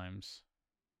showtimes.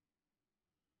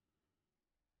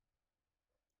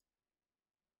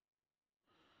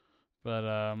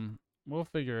 But we'll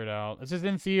figure it out. It says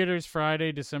in theaters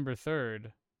Friday, December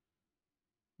 3rd.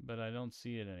 But I don't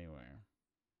see it anywhere.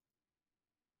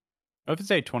 If it's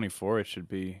A24, it should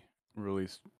be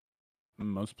released in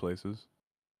most places.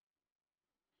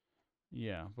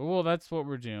 Yeah, but well, that's what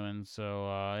we're doing. So,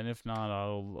 and if not,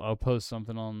 I'll post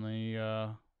something on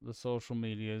the social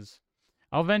medias.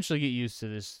 I'll eventually get used to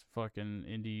this fucking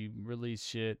indie release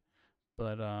shit.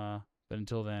 But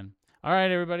until then, all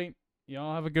right, everybody,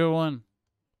 y'all have a good one.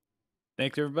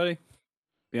 Thanks, everybody. See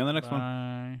you on the next one.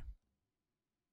 Bye.